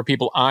spoke to a number of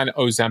people on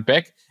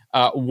Ozempic.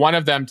 One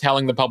of them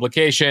telling the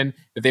publication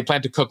that they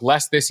plan to cook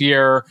less this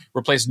year,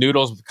 replace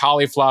noodles with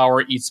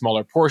cauliflower, eat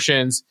smaller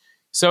portions.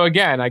 So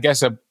again, I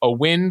guess a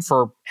win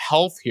for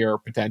health here,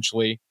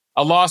 potentially.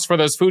 A loss for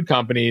those food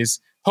companies,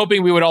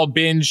 hoping we would all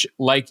binge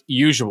like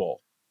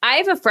usual. I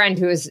have a friend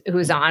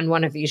who's on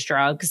one of these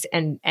drugs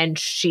and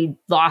she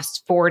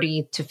lost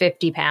 40 to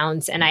 50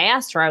 pounds. And I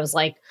asked her, I was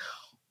like,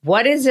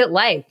 what is it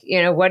like?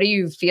 You know, what do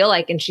you feel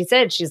like? And she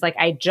said, she's like,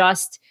 I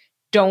just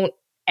don't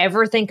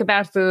ever think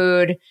about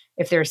food.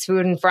 If there's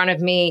food in front of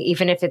me,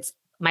 even if it's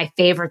my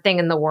favorite thing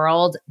in the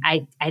world,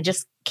 I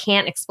just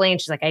can't explain.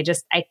 She's like,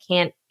 I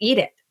can't eat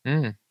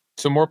it.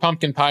 So more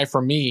pumpkin pie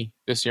for me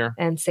this year.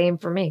 And same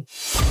for me.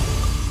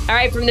 All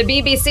right, from the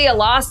BBC, a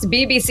lost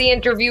BBC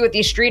interview with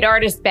the street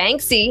artist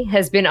Banksy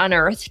has been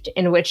unearthed,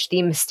 in which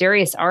the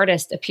mysterious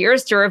artist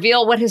appears to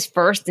reveal what his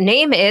first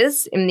name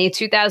is. In the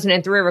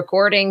 2003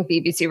 recording,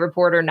 BBC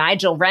reporter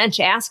Nigel Wrench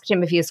asked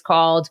him if he is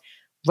called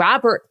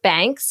Robert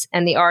Banks,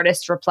 and the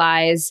artist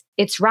replies,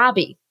 "It's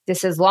Robbie."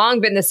 This has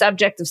long been the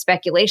subject of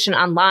speculation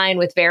online,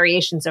 with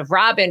variations of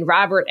Robin,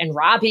 Robert, and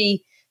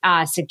Robbie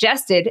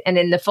suggested. And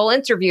in the full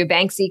interview,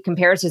 Banksy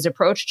compares his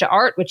approach to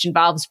art, which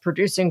involves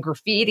producing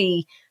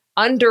graffiti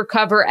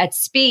undercover at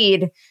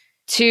speed,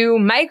 to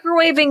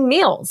microwaving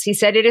meals. He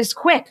said, "It is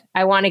quick.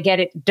 I want to get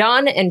it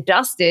done and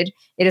dusted."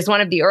 It is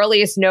one of the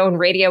earliest known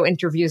radio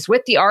interviews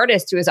with the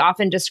artist, who is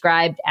often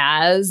described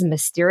as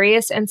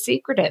mysterious and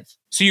secretive.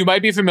 So you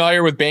might be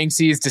familiar with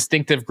Banksy's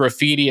distinctive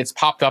graffiti. It's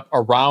popped up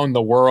around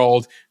the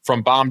world,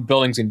 from bombed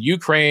buildings in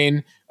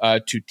Ukraine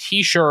to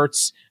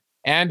T-shirts,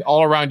 and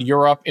all around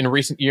Europe in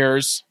recent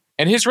years.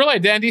 And his real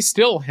identity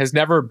still has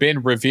never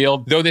been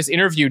revealed, though this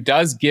interview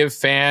does give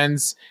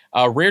fans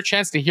a rare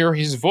chance to hear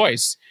his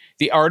voice.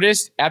 The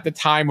artist at the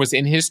time was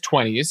in his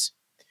 20s.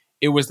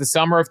 It was the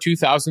summer of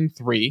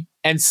 2003,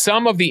 and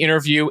some of the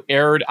interview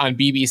aired on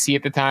BBC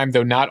at the time,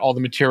 though not all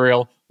the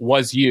material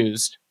was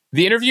used.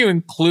 The interview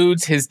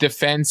includes his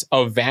defense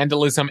of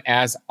vandalism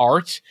as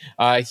art.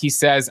 He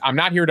says, "I'm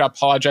not here to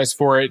apologize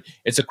for it.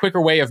 It's a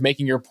quicker way of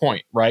making your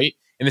point, right?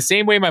 In the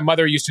same way my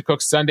mother used to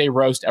cook Sunday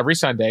roast every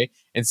Sunday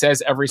and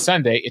says every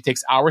Sunday it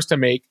takes hours to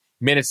make,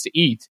 minutes to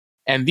eat.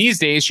 And these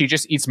days she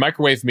just eats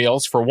microwave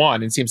meals for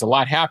one and seems a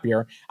lot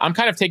happier. I'm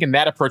kind of taking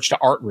that approach to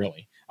art,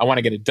 really. I want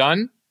to get it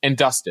done and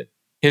dusted."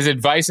 His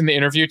advice in the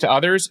interview to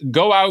others: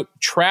 go out,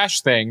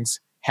 trash things,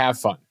 have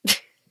fun.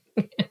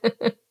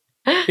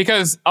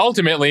 Because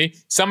ultimately,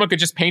 someone could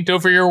just paint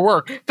over your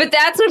work. But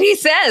that's what he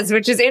says,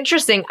 which is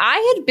interesting.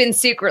 I had been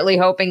secretly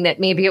hoping that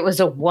maybe it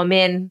was a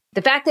woman.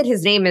 The fact that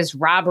his name is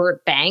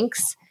Robert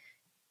Banks,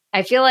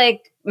 I feel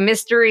like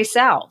mystery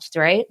solved,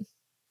 right?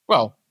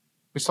 Well,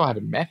 we still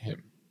haven't met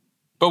him.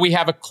 But we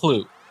have a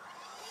clue.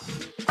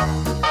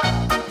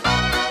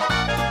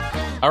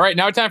 All right,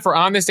 now time for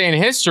On This Day in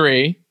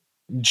History.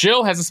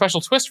 Jill has a special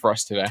twist for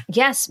us today.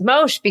 Yes,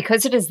 Moshe,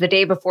 because it is the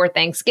day before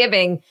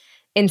Thanksgiving,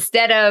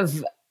 instead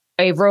of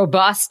a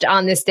robust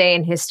On This Day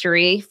in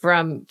History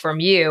from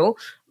you,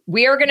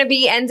 we are going to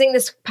be ending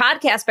this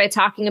podcast by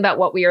talking about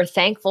what we are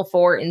thankful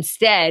for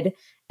instead.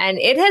 And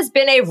it has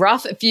been a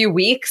rough few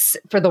weeks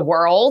for the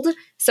world.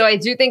 So I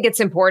do think it's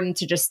important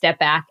to just step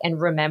back and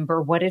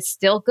remember what is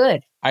still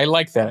good. I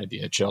like that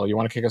idea, Jill. You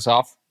want to kick us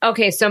off?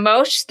 Okay, so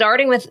Moshe,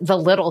 starting with the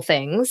little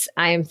things,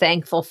 I am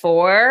thankful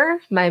for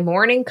my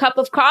morning cup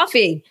of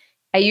coffee.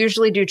 I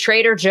usually do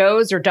Trader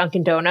Joe's or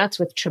Dunkin' Donuts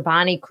with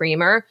Chobani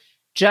creamer.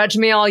 Judge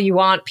me all you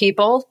want,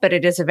 people, but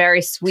it is a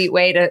very sweet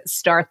way to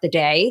start the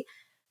day.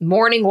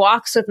 Morning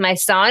walks with my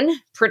son,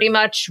 pretty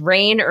much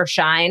rain or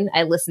shine.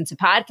 I listen to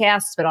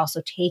podcasts, but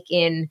also take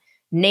in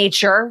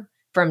nature,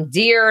 from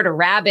deer to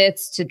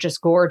rabbits to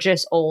just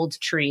gorgeous old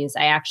trees.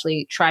 I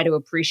actually try to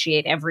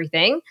appreciate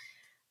everything.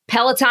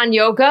 Peloton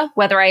yoga,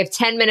 whether I have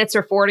 10 minutes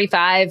or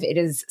 45, it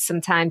is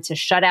some time to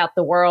shut out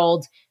the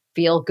world,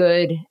 feel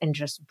good, and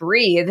just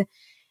breathe.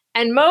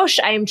 And Moshe,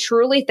 I am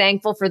truly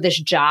thankful for this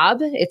job.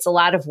 It's a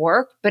lot of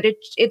work, but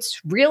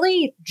it's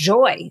really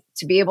joy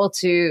to be able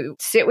to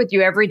sit with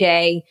you every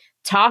day,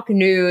 talk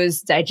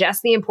news,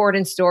 digest the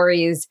important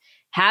stories,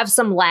 have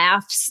some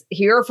laughs,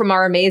 hear from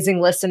our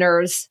amazing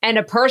listeners. And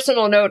a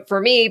personal note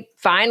for me,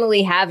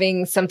 finally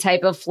having some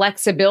type of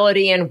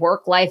flexibility and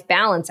work-life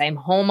balance. I'm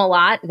home a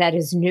lot. That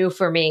is new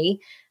for me.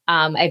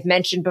 I've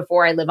mentioned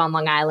before, I live on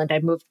Long Island.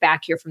 I moved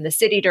back here from the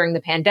city during the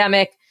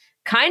pandemic,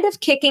 kind of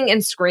kicking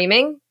and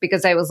screaming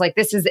because I was like,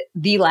 this is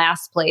the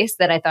last place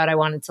that I thought I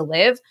wanted to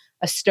live,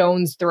 a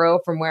stone's throw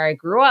from where I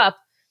grew up.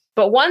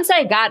 But once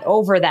I got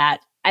over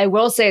that, I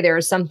will say there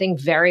is something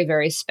very,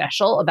 very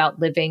special about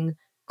living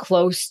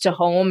close to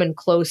home and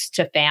close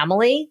to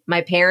family.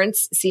 My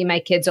parents see my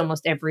kids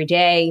almost every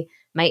day.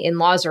 My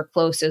in-laws are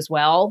close as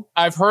well.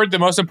 I've heard the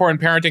most important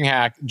parenting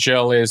hack,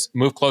 Jill, is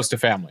move close to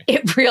family.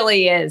 It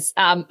really is.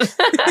 My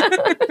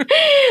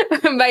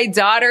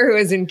daughter, who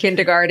is in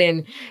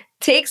kindergarten,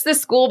 takes the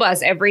school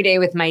bus every day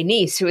with my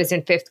niece, who is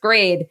in 5th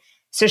grade.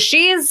 So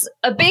she's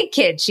a big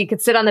kid. She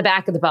could sit on the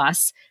back of the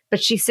bus,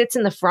 but she sits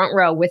in the front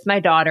row with my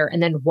daughter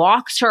and then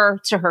walks her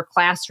to her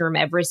classroom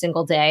every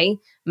single day.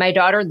 My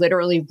daughter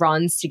literally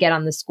runs to get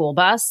on the school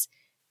bus.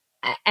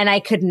 And I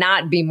could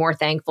not be more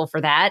thankful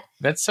for that.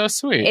 That's so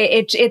sweet.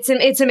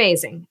 It's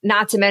amazing.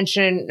 Not to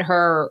mention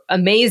her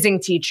amazing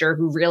teacher,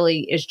 who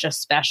really is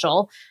just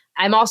special.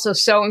 I'm also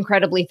so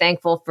incredibly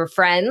thankful for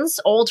friends,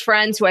 old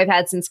friends who I've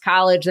had since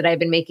college that I've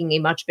been making a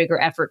much bigger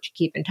effort to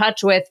keep in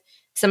touch with.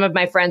 Some of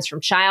my friends from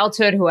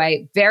childhood who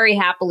I very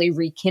happily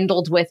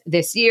rekindled with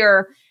this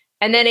year.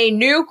 And then a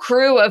new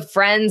crew of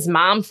friends,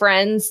 mom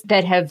friends,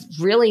 that have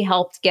really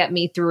helped get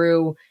me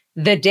through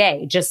the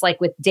day, just like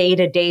with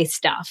day-to-day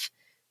stuff.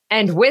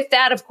 And with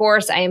that, of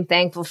course, I am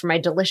thankful for my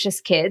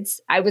delicious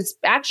kids. I was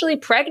actually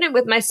pregnant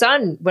with my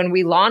son when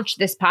we launched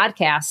this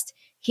podcast.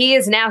 He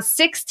is now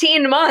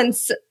 16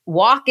 months,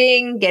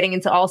 walking, getting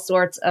into all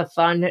sorts of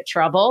fun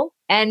trouble.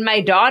 And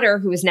my daughter,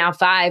 who is now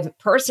 5,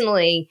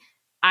 personally,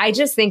 I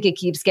just think it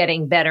keeps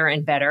getting better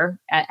and better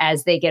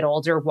as they get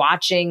older,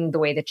 watching the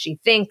way that she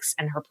thinks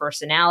and her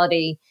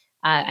personality.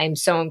 I'm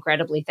so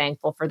incredibly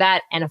thankful for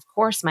that. And of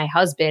course, my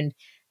husband,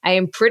 I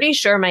am pretty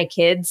sure my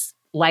kids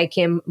like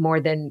him more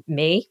than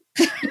me.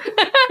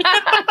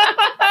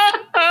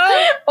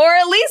 Or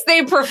at least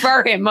they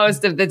prefer him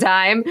most of the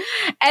time.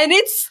 And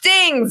it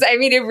stings. I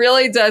mean, it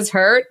really does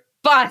hurt,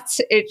 but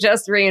it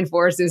just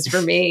reinforces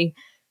for me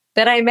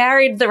that I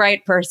married the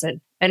right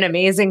person, an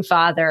amazing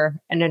father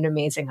and an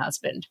amazing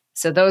husband.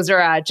 So those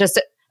are just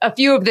a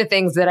few of the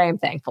things that I am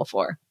thankful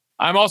for.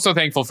 I'm also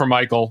thankful for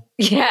Michael.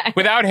 Yeah.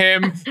 Without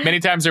him, many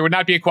times there would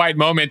not be a quiet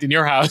moment in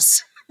your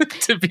house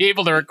to be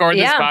able to record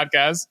this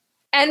podcast.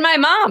 And my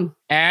mom.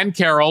 And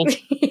Carol,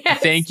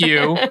 yes. Thank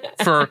you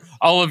for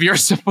all of your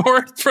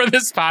support for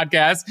this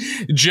podcast.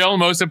 Jill,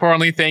 most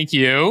importantly, thank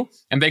you.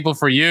 I'm thankful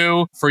for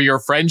you, for your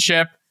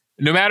friendship.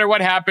 No matter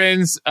what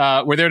happens,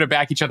 we're there to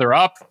back each other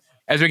up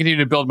as we continue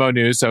to build Mo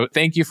News. So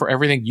thank you for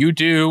everything you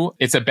do.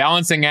 It's a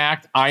balancing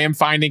act. I am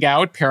finding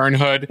out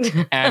parenthood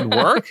and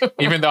work,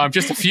 even though I'm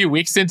just a few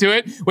weeks into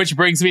it, which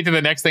brings me to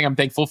the next thing I'm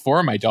thankful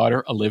for. My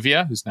daughter,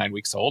 Olivia, who's 9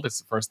 weeks old. It's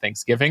the first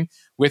Thanksgiving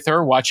with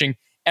her, watching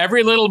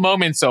every little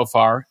moment so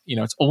far. You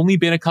know, it's only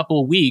been a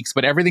couple of weeks,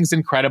 but everything's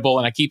incredible.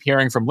 And I keep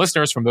hearing from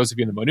listeners, from those of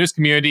you in the Mo News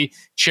community,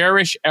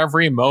 cherish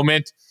every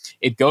moment.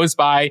 It goes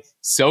by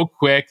so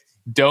quick.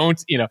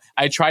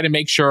 I try to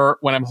make sure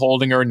when I'm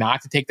holding her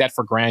not to take that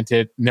for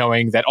granted,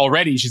 knowing that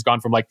already she's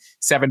gone from like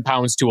 7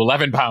 pounds to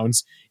 11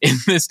 pounds in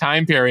this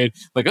time period.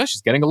 Like, oh,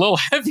 she's getting a little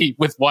heavy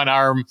with one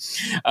arm.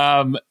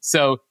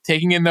 So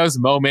taking in those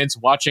moments,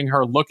 watching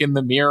her look in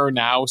the mirror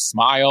now,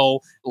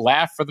 smile,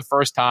 laugh for the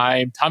first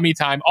time, tummy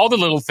time, all the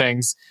little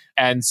things.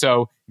 And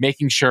so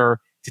making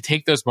sure to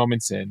take those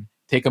moments in,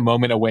 take a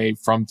moment away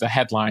from the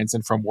headlines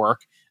and from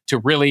work to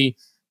really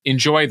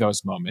enjoy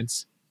those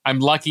moments. I'm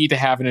lucky to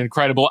have an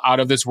incredible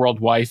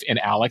out-of-this-world wife in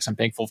Alex. I'm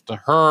thankful to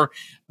her.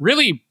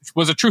 Really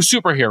was a true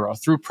superhero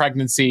through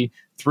pregnancy,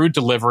 through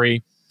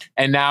delivery,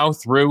 and now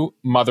through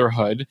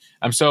motherhood.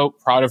 I'm so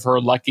proud of her,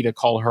 lucky to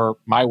call her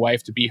my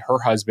wife, to be her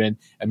husband,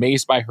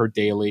 amazed by her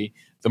daily,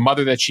 the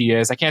mother that she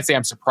is. I can't say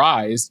I'm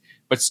surprised,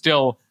 but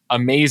still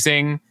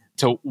amazing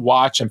to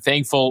watch. I'm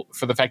thankful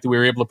for the fact that we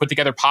were able to put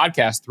together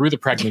podcasts through the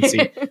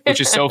pregnancy, which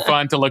is so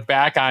fun to look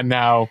back on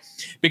now,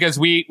 because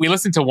we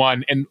listened to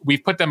one and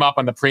we've put them up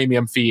on the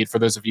premium feed. For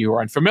those of you who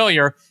are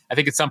unfamiliar, I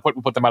think at some point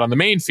we'll put them out on the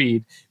main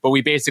feed, but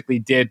we basically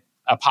did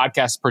a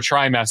podcast per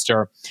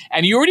trimester.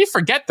 And you already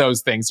forget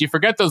those things. You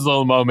forget those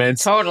little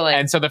moments. Totally.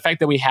 And so the fact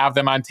that we have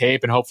them on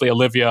tape, and hopefully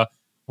Olivia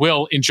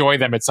will enjoy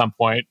them at some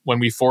point when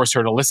we force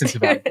her to listen to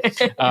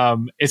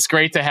them. It's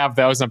great to have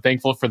those. I'm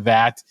thankful for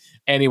that.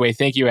 Anyway,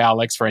 thank you,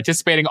 Alex, for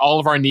anticipating all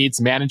of our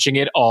needs, managing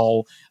it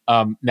all,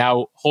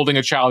 now holding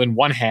a child in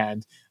one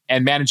hand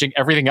and managing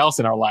everything else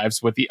in our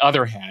lives with the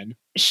other hand.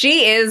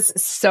 She is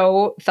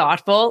so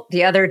thoughtful.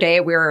 The other day,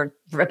 we were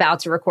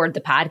about to record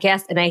the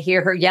podcast, and I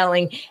hear her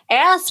yelling,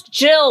 "Ask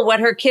Jill what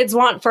her kids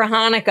want for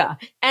Hanukkah."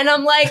 And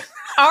I'm like,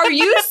 are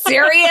you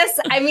serious?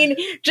 I mean,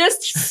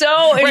 just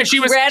so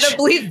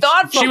incredibly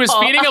thoughtful. She was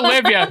feeding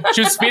Olivia.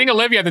 She was feeding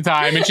Olivia at the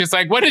time, and she's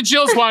like, "What did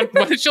Jill's want?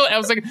 What did Jill?" I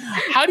was like,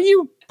 how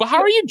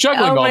are you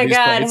juggling all these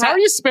plates? How are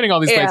you spinning all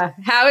these plates?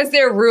 How is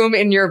there room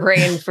in your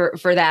brain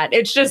for that?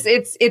 It's just,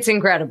 it's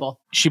incredible.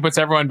 She puts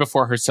everyone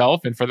before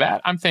herself. And for that,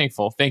 I'm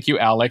thankful. Thank you,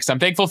 Alex. I'm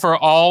thankful for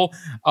all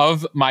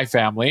of my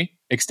family,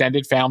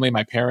 extended family,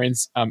 my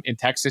parents in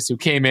Texas who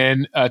came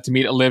in to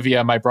meet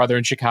Olivia, my brother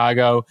in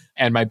Chicago,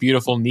 and my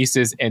beautiful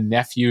nieces and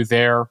nephew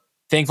there.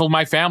 Thankful to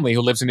my family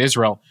who lives in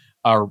Israel,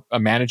 are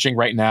managing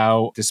right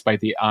now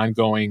despite the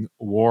ongoing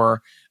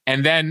war.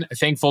 And then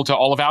thankful to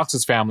all of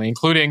Alex's family,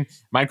 including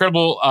my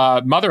incredible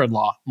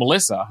mother-in-law,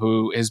 Melissa,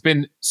 who has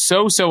been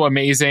so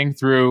amazing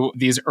through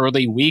these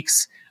early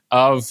weeks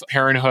of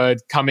parenthood,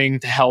 coming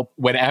to help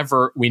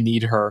whenever we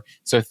need her.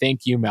 So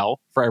thank you, Mel,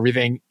 for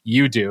everything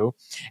you do.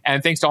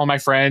 And thanks to all my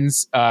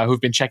friends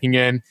who've been checking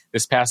in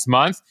this past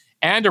month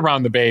and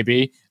around the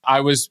baby.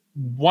 I was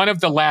one of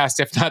the last,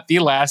 if not the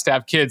last, to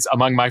have kids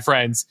among my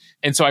friends.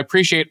 And so I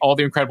appreciate all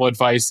the incredible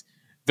advice,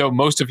 though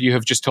most of you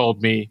have just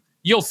told me,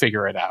 you'll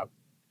figure it out.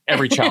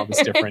 Every child is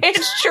different.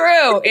 It's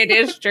true. It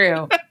is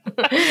true.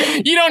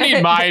 You don't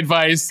need my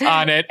advice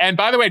on it. And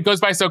by the way, it goes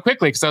by so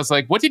quickly because I was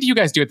like, what did you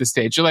guys do at this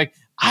stage? You're like,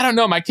 I don't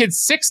know. My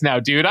kid's 6 now,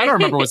 dude. I don't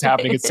remember what's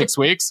happening at 6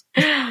 weeks.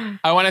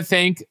 I want to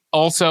thank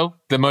also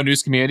the Mo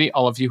News community,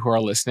 all of you who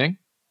are listening.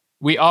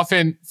 We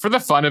often, for the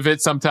fun of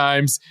it,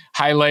 sometimes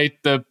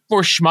highlight the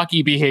more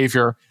schmucky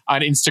behavior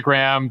on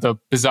Instagram, the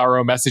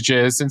bizarro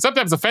messages, and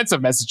sometimes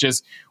offensive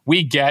messages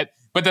we get.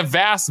 But the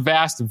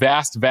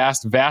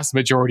vast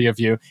majority of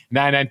you,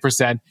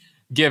 99%,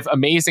 give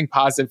amazing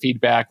positive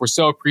feedback. We're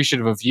so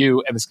appreciative of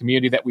you and this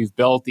community that we've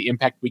built, the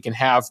impact we can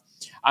have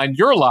on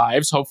your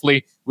lives.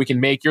 Hopefully, we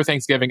can make your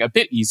Thanksgiving a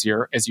bit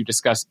easier as you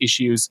discuss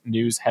issues,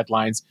 news,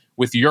 headlines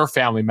with your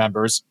family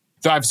members.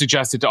 So I've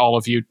suggested to all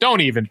of you,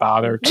 don't even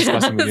bother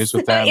discussing the news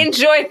with them.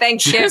 Enjoy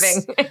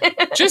Thanksgiving.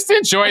 Just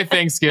enjoy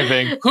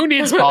Thanksgiving. Who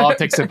needs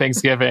politics at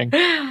Thanksgiving?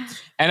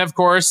 And of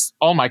course,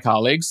 all my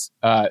colleagues,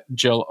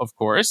 Jill, of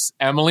course,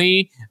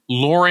 Emily,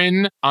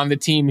 Lauren on the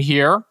team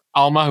here,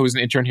 Alma, who was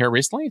an intern here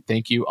recently.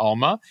 Thank you,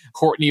 Alma.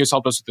 Courtney, who's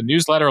helped us with the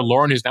newsletter.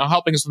 Lauren, who's now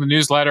helping us with the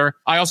newsletter.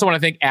 I also want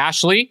to thank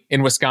Ashley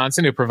in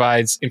Wisconsin, who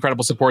provides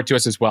incredible support to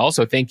us as well.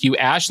 So thank you,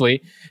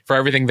 Ashley, for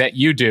everything that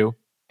you do.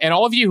 And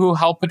all of you who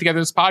helped put together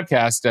this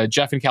podcast,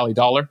 Jeff and Callie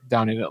Dollar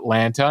down in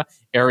Atlanta,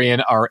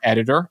 Arian, our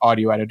editor,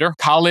 audio editor,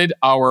 Khalid,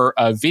 our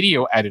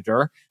video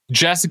editor,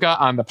 Jessica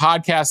on the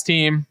podcast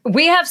team.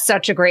 We have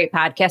such a great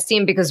podcast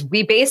team because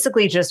we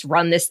basically just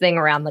run this thing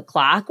around the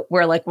clock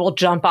where we'll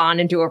jump on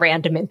and do a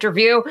random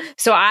interview.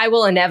 So I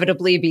will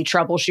inevitably be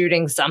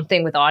troubleshooting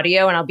something with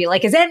audio and I'll be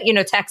like, is that,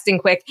 texting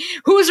quick,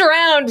 who's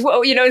around?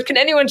 Well, can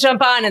anyone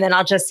jump on? And then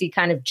I'll just see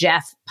kind of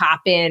Jeff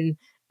pop in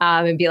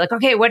and be like,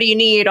 okay, what do you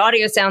need?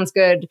 Audio sounds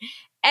good.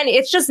 And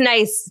it's just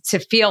nice to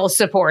feel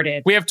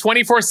supported. We have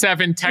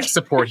 24/7 tech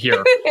support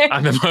here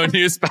on the Mo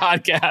News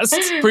podcast.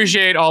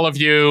 Appreciate all of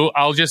you.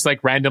 I'll just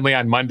randomly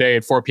on Monday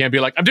at 4 p.m. be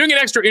like, I'm doing an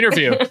extra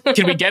interview.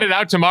 Can we get it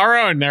out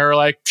tomorrow? And they're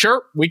like,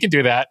 sure, we can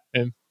do that.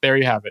 And there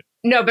you have it.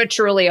 No, but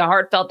truly a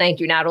heartfelt thank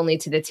you, not only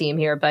to the team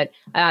here, but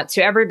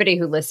to everybody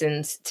who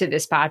listens to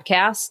this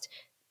podcast.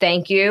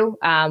 Thank you.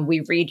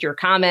 We read your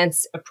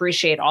comments,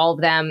 appreciate all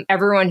of them.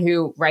 Everyone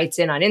who writes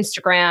in on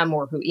Instagram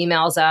or who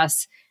emails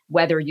us,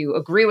 whether you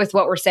agree with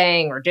what we're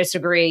saying or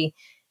disagree,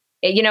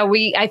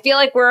 I feel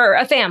like we're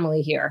a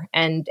family here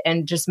and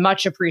just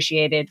much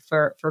appreciated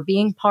for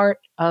being part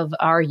of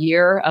our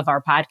year of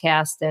our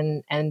podcast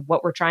and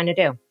what we're trying to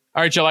do.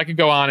 All right, Jill, I could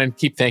go on and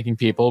keep thanking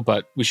people,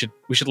 but we should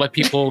let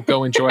people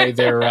go enjoy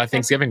their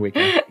Thanksgiving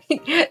weekend.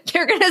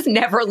 They're going to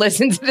never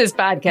listen to this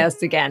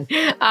podcast again.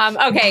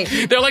 Okay.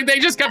 They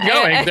just kept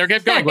going. They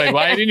kept going.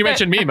 Why didn't you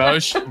mention me,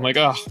 Moshe? I'm like,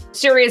 oh.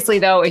 Seriously,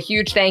 though, a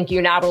huge thank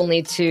you not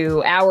only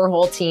to our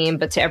whole team,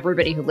 but to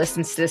everybody who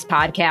listens to this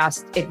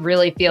podcast. It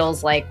really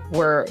feels like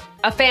we're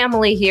a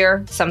family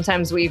here.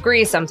 Sometimes we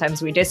agree,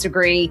 sometimes we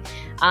disagree.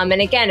 And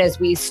again, as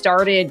we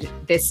started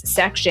this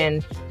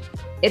section,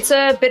 it's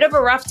a bit of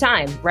a rough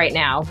time right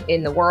now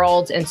in the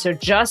world. And so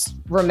just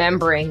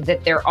remembering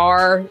that there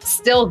are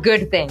still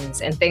good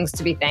things and things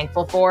to be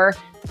thankful for,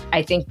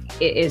 I think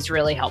it is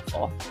really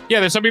helpful. Yeah,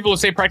 there's some people who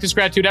say practice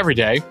gratitude every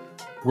day.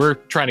 We're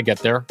trying to get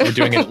there. We're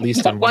doing it at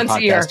least on one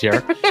podcast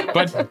here.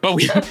 But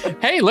we,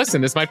 hey,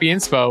 listen, this might be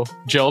inspo,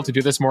 Jill, to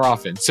do this more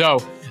often. So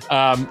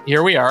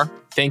here we are.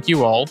 Thank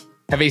you all.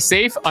 Have a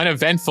safe,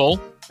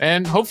 uneventful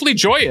and hopefully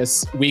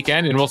joyous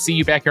weekend. And we'll see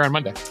you back here on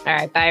Monday. All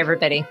right. Bye,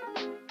 everybody.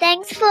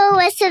 Thanks for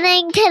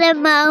listening to the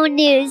Mo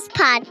News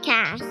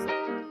Podcast.